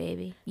toxic,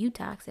 baby. You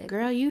toxic.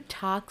 Girl, you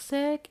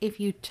toxic if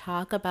you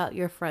talk about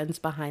your friends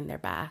behind their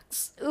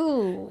backs.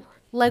 Ooh.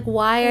 Like,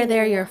 why are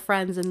they your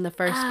friends in the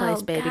first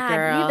place, baby God,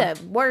 girl? You're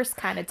the worst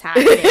kind of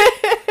toxic.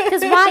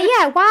 Because why?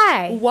 Yeah,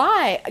 why?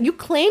 Why? You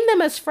claim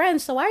them as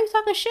friends, so why are you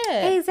talking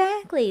shit?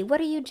 Exactly.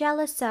 What are you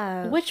jealous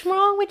of? What's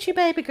wrong with you,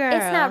 baby girl?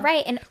 It's not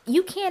right. And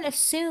you can't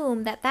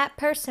assume that that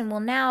person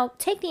will now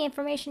take the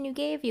information you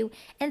gave you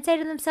and say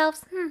to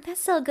themselves, that's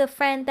still a good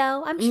friend,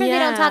 though. I'm sure they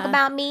don't talk Yeah.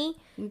 about me.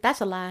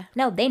 That's a lie.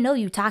 No, they know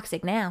you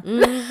toxic now.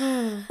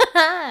 So,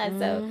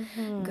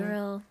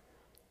 girl,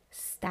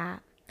 stop.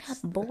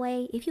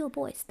 Boy, if you a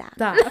boy, stop.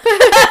 Stop.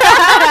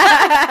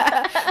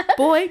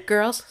 Boy,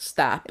 girls,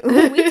 stop.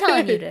 We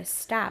telling you to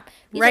stop.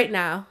 These Right are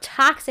now.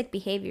 toxic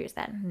behaviors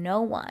that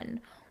no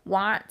one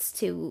wants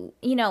to,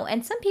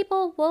 and some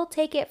people will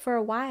take it for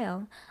a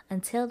while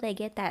until they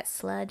get that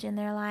sludge in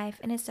their life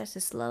and it starts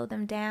to slow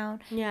them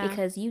down. Yeah.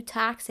 Because you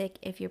toxic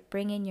if you're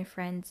bringing your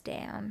friends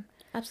down.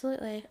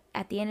 Absolutely.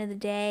 At the end of the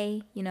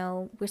day,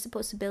 we're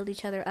supposed to build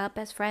each other up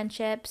as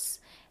friendships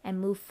and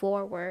move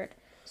forward.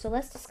 So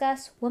let's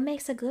discuss what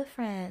makes a good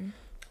friend.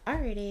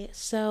 Alrighty.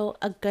 So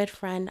a good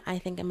friend, I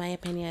think, in my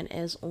opinion,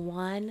 is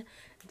one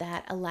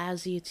that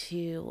allows you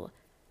to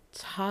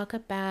talk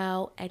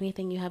about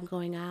anything you have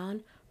going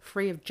on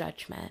free of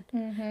judgment.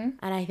 And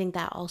I think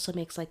that also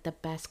makes like the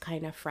best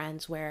kind of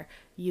friends where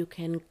you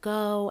can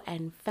go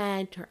and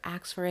vent or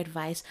ask for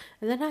advice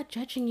and they're not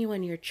judging you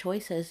on your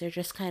choices. They're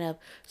just kind of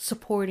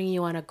supporting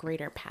you on a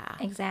greater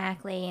path.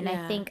 Exactly. And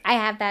Yeah. I think I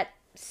have that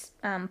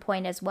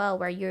point as well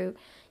where your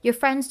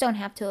friends don't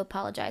have to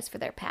apologize for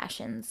their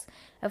passions.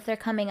 If they're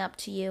coming up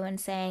to you and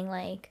saying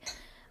like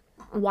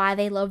why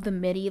they love the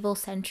medieval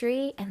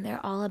century and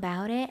they're all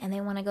about it and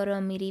they want to go to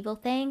a medieval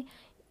thing,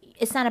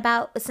 it's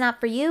not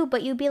for you,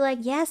 but you'd be like,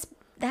 yes,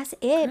 that's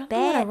it, I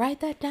bet. want to write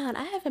that down.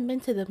 I haven't been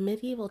to the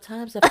medieval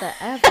times of forever.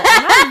 And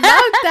I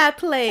loved that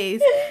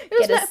place.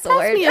 Get a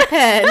sword. Pass me a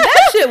pen.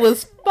 That shit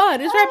was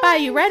fun. It's right by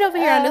you, right over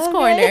here on this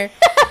corner.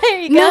 There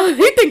you go. No,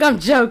 you think I'm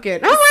joking.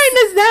 I'm writing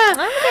this down.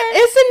 Okay.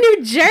 It's in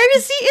New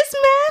Jersey. It's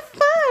mad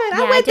fun.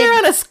 I went there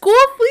on a school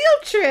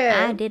field trip.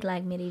 I did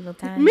like medieval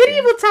times.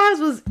 Medieval times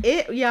was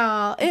it,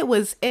 y'all. It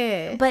was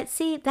it. But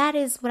see, that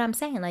is what I'm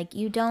saying. Like,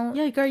 you don't.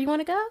 Yo, girl, you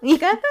want to go? You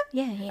got that?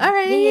 Yeah, yeah. All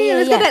right,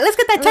 Yeah. Let's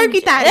get that turkey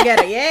thigh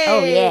together. Yeah.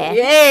 Oh, yeah.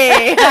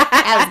 Yeah.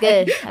 That was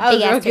good. That was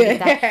Big-ass real turkey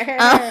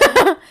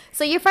good. thigh.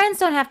 So your friends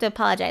don't have to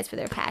apologize for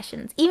their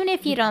passions. Even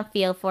if you don't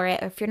feel for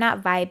it, or if you're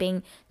not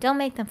vibing, don't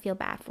make them feel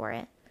bad for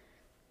it.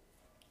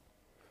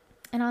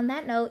 And on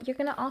that note, you're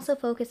going to also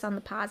focus on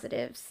the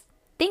positives.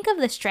 Think of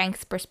the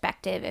strengths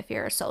perspective if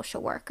you're a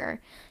social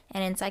worker.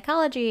 And in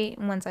psychology,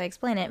 once I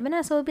explain it,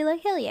 Vanessa would be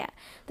like, hell yeah.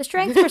 The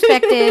strengths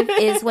perspective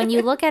is when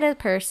you look at a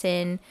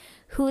person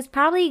who's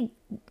probably,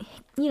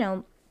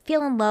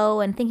 feeling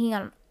low and thinking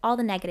on all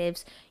the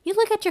negatives. You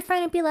look at your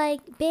friend and be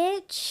like,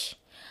 bitch,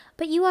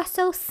 but you are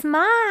so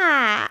smart.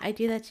 I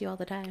do that to you all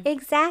the time.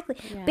 Exactly.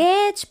 Yeah.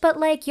 Bitch, but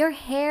like your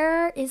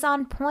hair is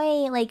on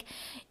point. Like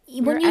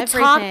when you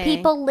everything. talk,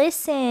 people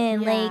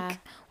listen. Yeah. Like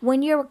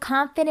when you're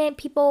confident,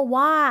 people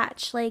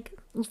watch. Like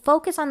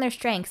focus on their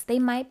strengths. They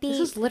might be. This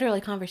is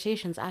literally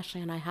conversations Ashley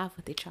and I have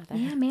with each other.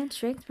 Yeah, man,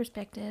 strength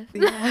perspective.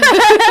 Yeah.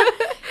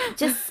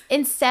 Just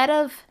instead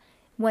of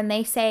when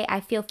they say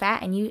I feel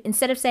fat, and you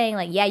instead of saying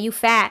like, yeah, you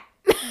fat,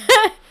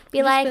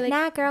 be like,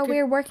 nah, girl,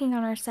 we're working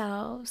on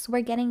ourselves.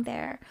 We're getting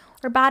there.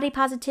 Or body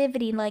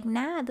positivity, like,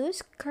 nah,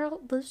 those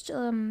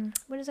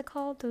what is it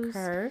called? Those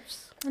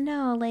Curves.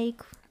 No,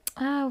 like,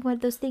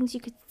 what those things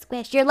you could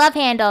squish? Your love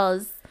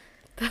handles.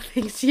 The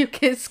things you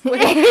can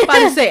squish. About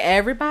to say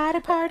every body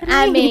part of me.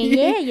 I mean,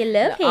 yeah, your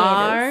love The handles.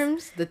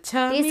 arms, the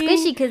tummy. They're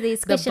squishy because they the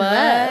squish in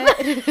love.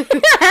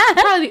 butt.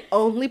 Probably the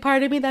only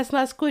part of me that's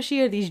not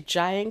squishy are these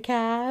giant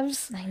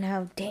calves. I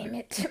know, damn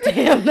it.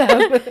 Damn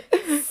them.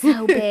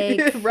 So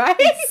big.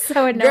 Right?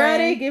 So annoying. Girl,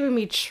 they're giving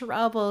me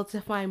trouble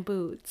to find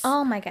boots.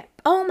 Oh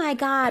my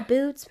god,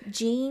 boots,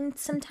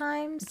 jeans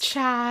sometimes.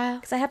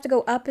 Child. Because I have to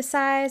go up a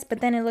size, but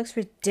then it looks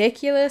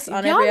ridiculous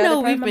on Y'all every other know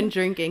part we've of my- been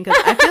drinking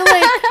because I feel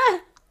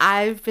like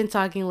I've been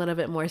talking a little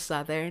bit more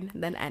Southern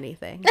than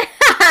anything.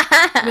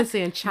 I've been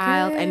saying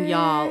child and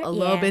y'all a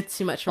little bit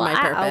too much for my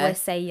purpose. I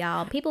always say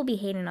y'all. People be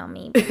hating on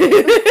me.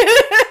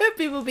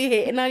 People be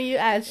hating on you,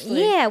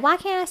 Ashley. Yeah, why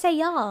can't I say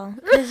y'all?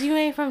 Because you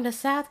ain't from the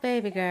South,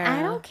 baby girl.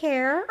 I don't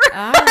care.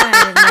 All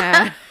right,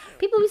 now.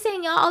 People be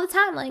saying y'all all the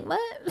time. Like, what?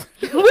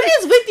 What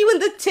is with you in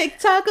the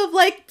TikTok of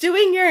like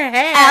doing your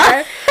hair?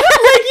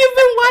 Like you've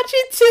been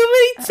watching too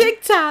many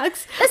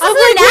TikToks. This is of, a like,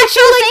 when she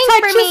natural like thing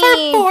for touches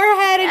me. her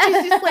forehead and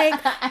she's just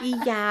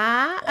like,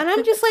 yeah. And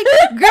I'm just like,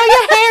 girl,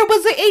 your hair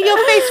was in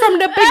your face from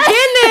the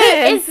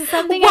beginning. It's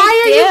something Why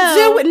I are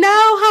you doing? No,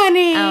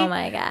 honey. Oh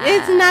my god.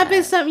 It's not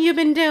been something you've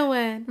been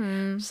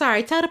doing.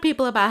 Sorry, tell the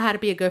people about how to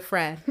be a good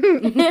friend.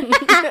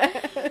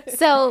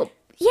 So,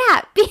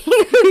 yeah, being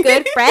a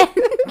good friend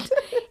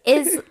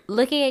is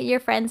looking at your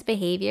friends'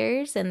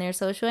 behaviors and their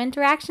social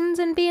interactions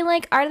and being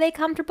like, are they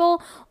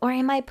comfortable or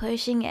am I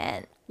pushing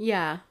it?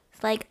 Yeah.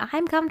 It's like,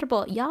 I'm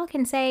comfortable. Y'all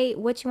can say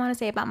what you want to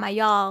say about my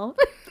y'all.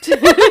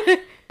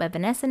 But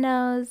Vanessa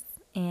knows,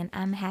 and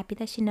I'm happy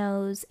that she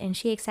knows, and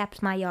she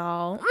accepts my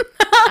y'all.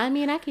 I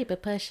mean, I keep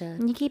it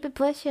pushing. You keep it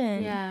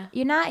pushing. Yeah.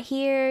 You're not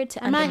here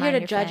to I'm not undermine here to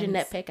your judge friends.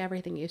 and nitpick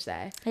everything you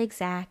say.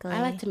 Exactly.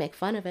 I like to make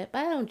fun of it,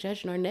 but I don't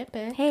judge nor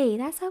nitpick. Hey,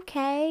 that's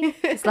okay.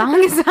 As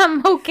long as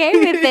I'm okay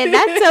with it,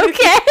 that's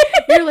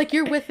okay.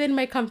 You're within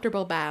my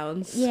comfortable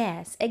bounds.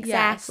 Yes,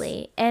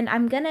 exactly. And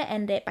I'm going to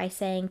end it by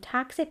saying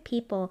toxic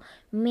people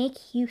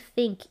make you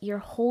think you're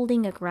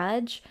holding a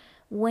grudge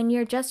when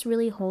you're just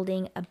really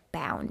holding a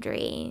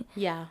boundary.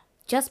 Yeah.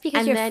 Just because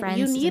And your then friends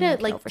you need didn't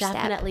to like overstep.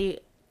 definitely.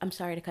 I'm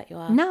sorry to cut you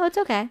off. No, it's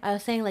okay. I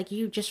was saying like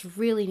you just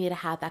really need to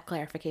have that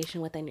clarification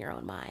within your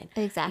own mind.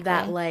 Exactly.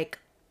 That like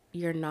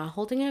you're not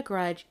holding a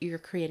grudge, you're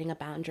creating a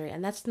boundary,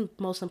 and that's the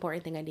most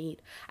important thing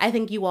I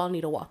think you all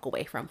need to walk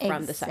away from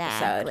this episode.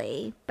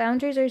 Exactly.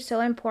 Boundaries are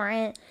so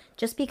important.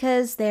 Just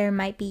because there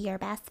might be your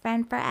best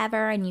friend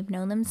forever and you've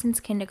known them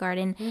since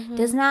kindergarten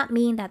does not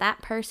mean that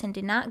that person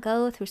did not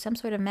go through some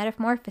sort of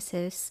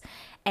metamorphosis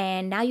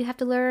and now you have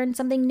to learn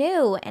something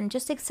new and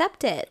just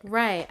accept it.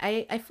 Right.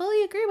 I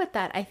fully agree with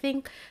that. I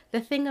think the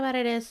thing about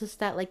it is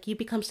that like you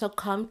become so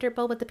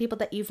comfortable with the people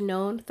that you've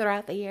known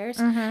throughout the years,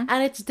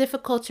 and it's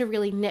difficult to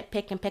really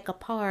nitpick and pick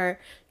apart,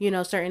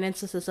 certain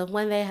instances of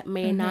when they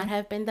may not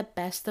have been the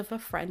best of a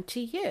friend to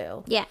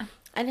you. Yeah.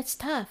 And it's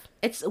tough.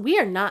 We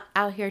are not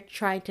out here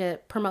trying to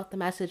promote the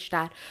message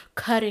that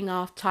cutting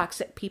off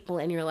toxic people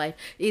in your life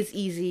is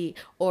easy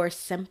or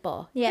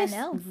simple. Yeah, it's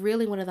no.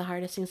 really one of the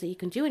hardest things that you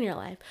can do in your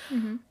life.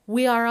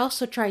 We are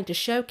also trying to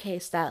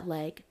showcase that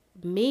like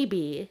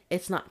maybe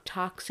it's not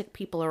toxic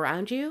people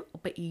around you,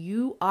 but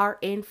you are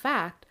in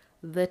fact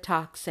the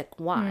toxic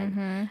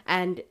one.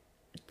 And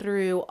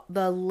through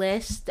the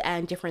list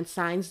and different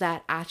signs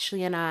that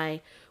Ashley and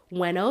I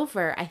went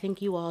over, I think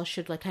you all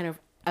should like kind of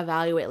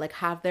evaluate, like,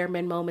 have there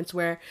been moments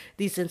where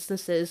these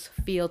instances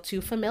feel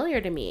too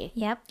familiar to me?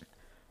 Yep.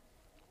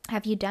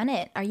 Have you done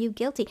it? Are you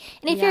guilty?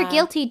 And if Yeah. you're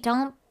guilty,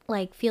 don't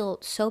like feel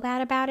so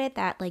bad about it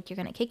that like you're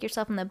gonna kick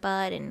yourself in the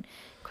butt and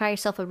cry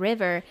yourself a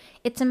river.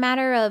 It's a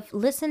matter of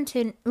listening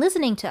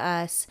to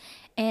us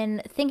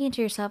and thinking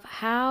to yourself,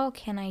 how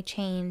can I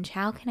change?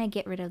 How can I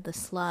get rid of the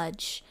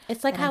sludge?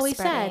 It's like that how I'm we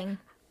spreading? said,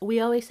 we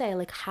always say,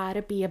 like, how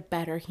to be a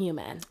better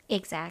human.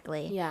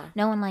 Exactly. Yeah.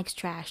 No one likes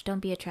trash. Don't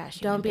be a trash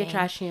human Don't be a being.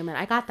 trash human.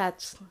 I got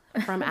that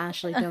from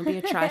Ashley. Don't be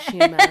a trash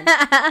human.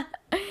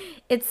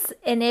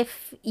 And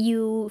if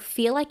you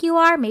feel like you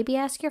are, maybe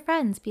ask your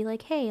friends. Be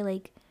like, hey,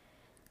 like,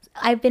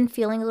 I've been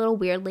feeling a little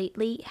weird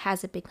lately.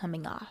 Has it been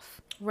coming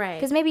off? Right.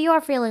 Because maybe you are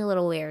feeling a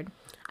little weird.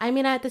 I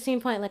mean, at the same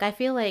point, like, I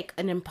feel like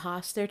an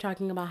imposter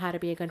talking about how to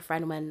be a good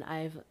friend when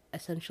I've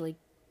essentially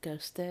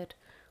ghosted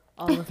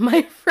all of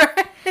my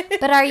friends.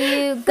 But are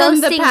you from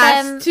the ghosting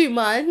past them? 2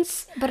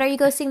 months? But are you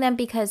ghosting them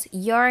because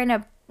you're in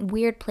a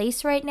weird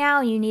place right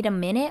now? You need a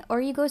minute, or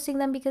are you ghosting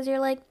them because you're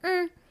like,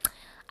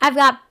 I've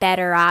got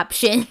better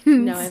options?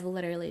 No, I've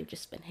literally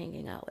just been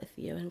hanging out with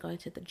you and going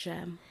to the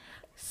gym.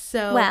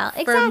 So Well,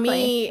 for exactly.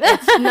 me,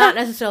 it's not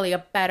necessarily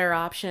a better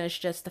option. It's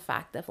just the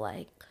fact of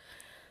like,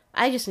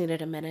 I just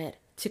needed a minute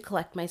to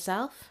collect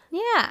myself.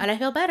 Yeah. And I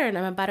feel better. And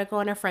I'm about to go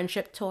on a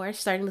friendship tour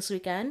starting this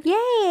weekend.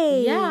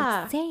 Yay.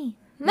 Yeah. Same.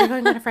 We're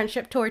going on a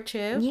friendship tour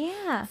too.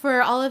 Yeah.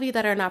 For all of you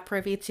that are not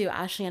privy to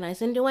Ashley and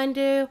I's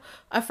innuendo,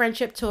 a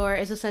friendship tour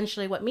is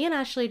essentially what me and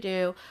Ashley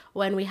do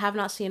when we have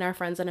not seen our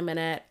friends in a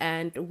minute,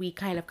 and we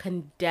kind of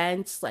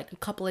condense like a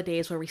couple of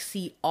days where we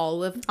see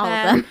all of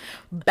them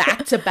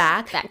back to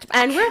back.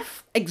 And we're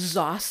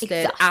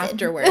exhausted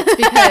afterwards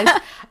because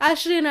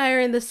Ashley and I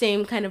are in the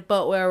same kind of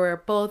boat where we're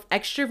both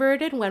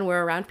extroverted when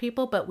we're around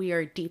people, but we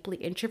are deeply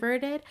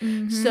introverted.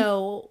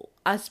 So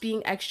us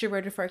being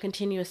extroverted for a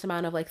continuous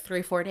amount of like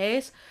 3-4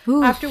 days,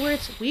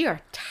 afterwards we are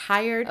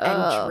tired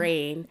and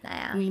drained.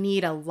 Yeah. We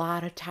need a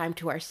lot of time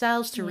to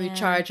ourselves to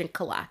recharge and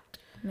collect.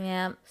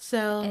 Yeah.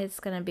 So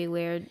It's going to be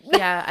weird.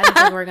 yeah, I don't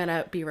think we're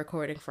gonna be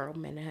recording for a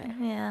minute.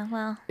 Yeah,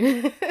 well,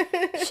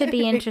 should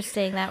be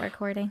interesting, that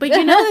recording. But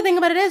you know, the thing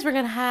about it is we're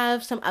gonna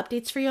have some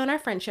updates for you on our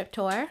friendship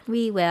tour.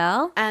 We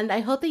will. And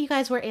I hope that you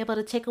guys were able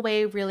to take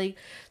away really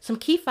some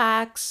key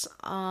facts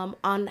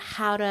on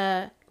how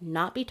to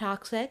not be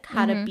toxic,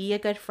 how to be a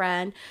good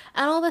friend,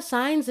 and all the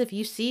signs if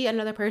you see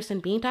another person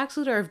being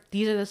toxic, or if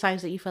these are the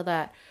signs that you feel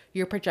that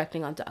you're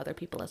projecting onto other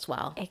people as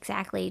well.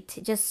 Exactly.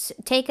 Just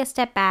take a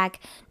step back,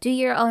 do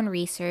your own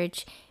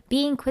research,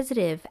 be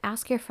inquisitive,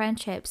 ask your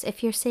friendships.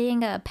 If you're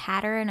seeing a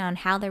pattern on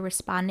how they're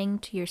responding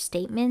to your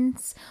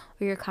statements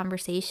or your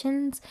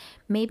conversations,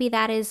 maybe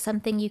that is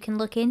something you can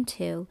look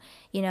into.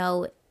 You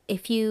know,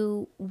 if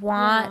you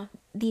want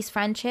these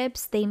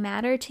friendships, they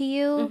matter to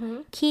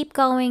you, keep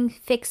going,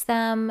 fix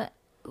them,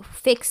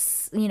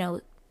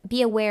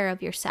 be aware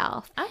of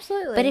yourself.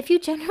 Absolutely. But if you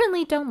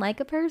genuinely don't like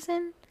a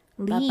person,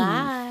 leave.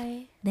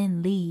 Bye-bye.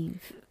 Then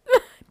leave.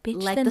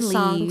 Bitch, Like then the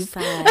song leave.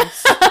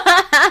 says.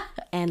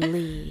 And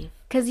leave.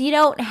 Because you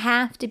don't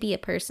have to be a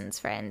person's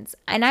friends.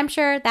 And I'm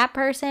sure that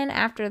person,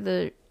 after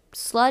the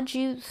sludge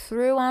you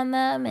threw on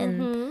them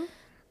and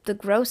the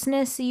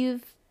grossness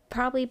you've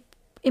probably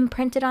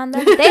imprinted on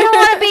them, they don't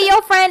want to be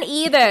your friend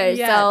either.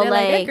 Yeah, So, they're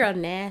like, that like, girl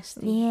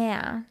nasty.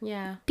 yeah.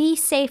 Yeah. Be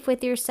safe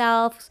with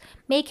yourself.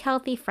 Make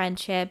healthy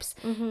friendships.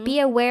 Be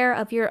aware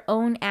of your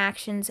own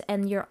actions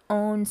and your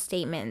own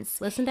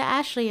statements. Listen to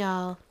Ashley,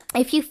 y'all.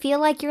 If you feel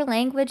like your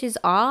language is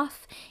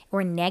off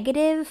or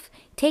negative,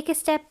 take a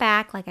step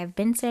back, like I've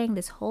been saying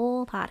this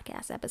whole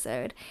podcast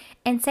episode,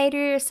 and say to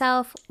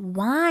yourself,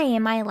 why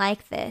am I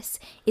like this?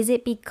 Is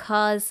it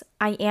because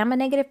I am a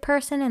negative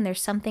person and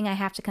there's something I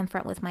have to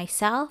confront with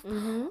myself?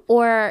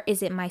 Or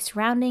is it my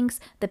surroundings,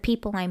 the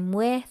people I'm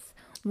with?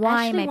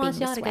 Why Ashley am I wants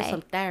being y'all this to get way?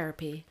 some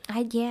therapy.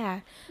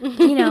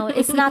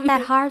 It's not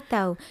that hard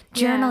though.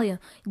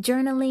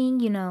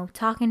 Journaling,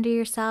 talking to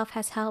yourself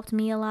has helped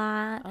me a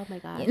lot. Oh my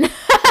god. I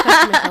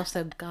talk to myself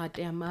so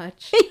goddamn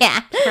much.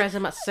 Yeah. Surprised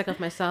I'm not sick of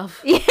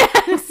myself. Yeah,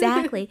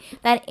 exactly.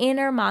 That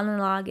inner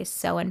monologue is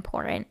so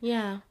important.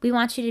 Yeah. We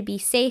want you to be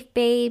safe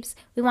babes.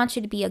 We want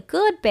you to be a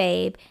good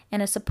babe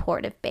and a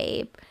supportive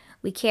babe.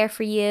 We care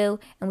for you,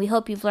 and we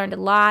hope you've learned a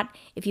lot.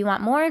 If you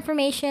want more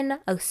information,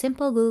 a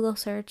simple Google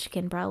search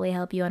can probably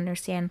help you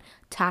understand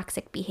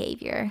toxic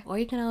behavior. Or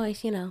you can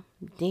always,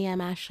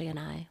 DM Ashley and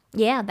I.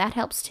 Yeah, that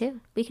helps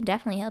too. We can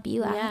definitely help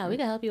you out. Yeah, we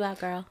can help you out,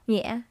 girl.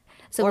 Yeah.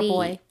 So Or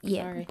boy.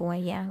 Yeah, Sorry. boy.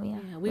 Yeah.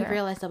 Yeah, we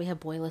realized that we have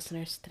boy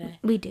listeners today.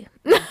 We do.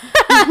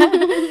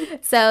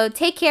 So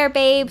take care,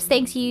 babes.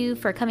 Thanks you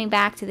for coming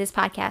back to this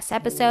podcast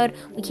episode.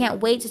 We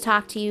can't wait to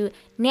talk to you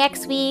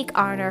next week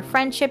on our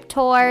friendship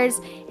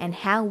tours and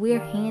how we're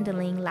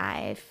handling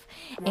life.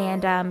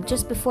 And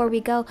just before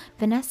we go,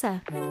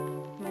 Vanessa,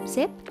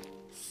 sip.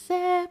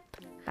 Sip.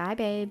 Bye,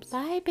 babes.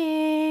 Bye,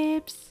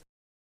 babes.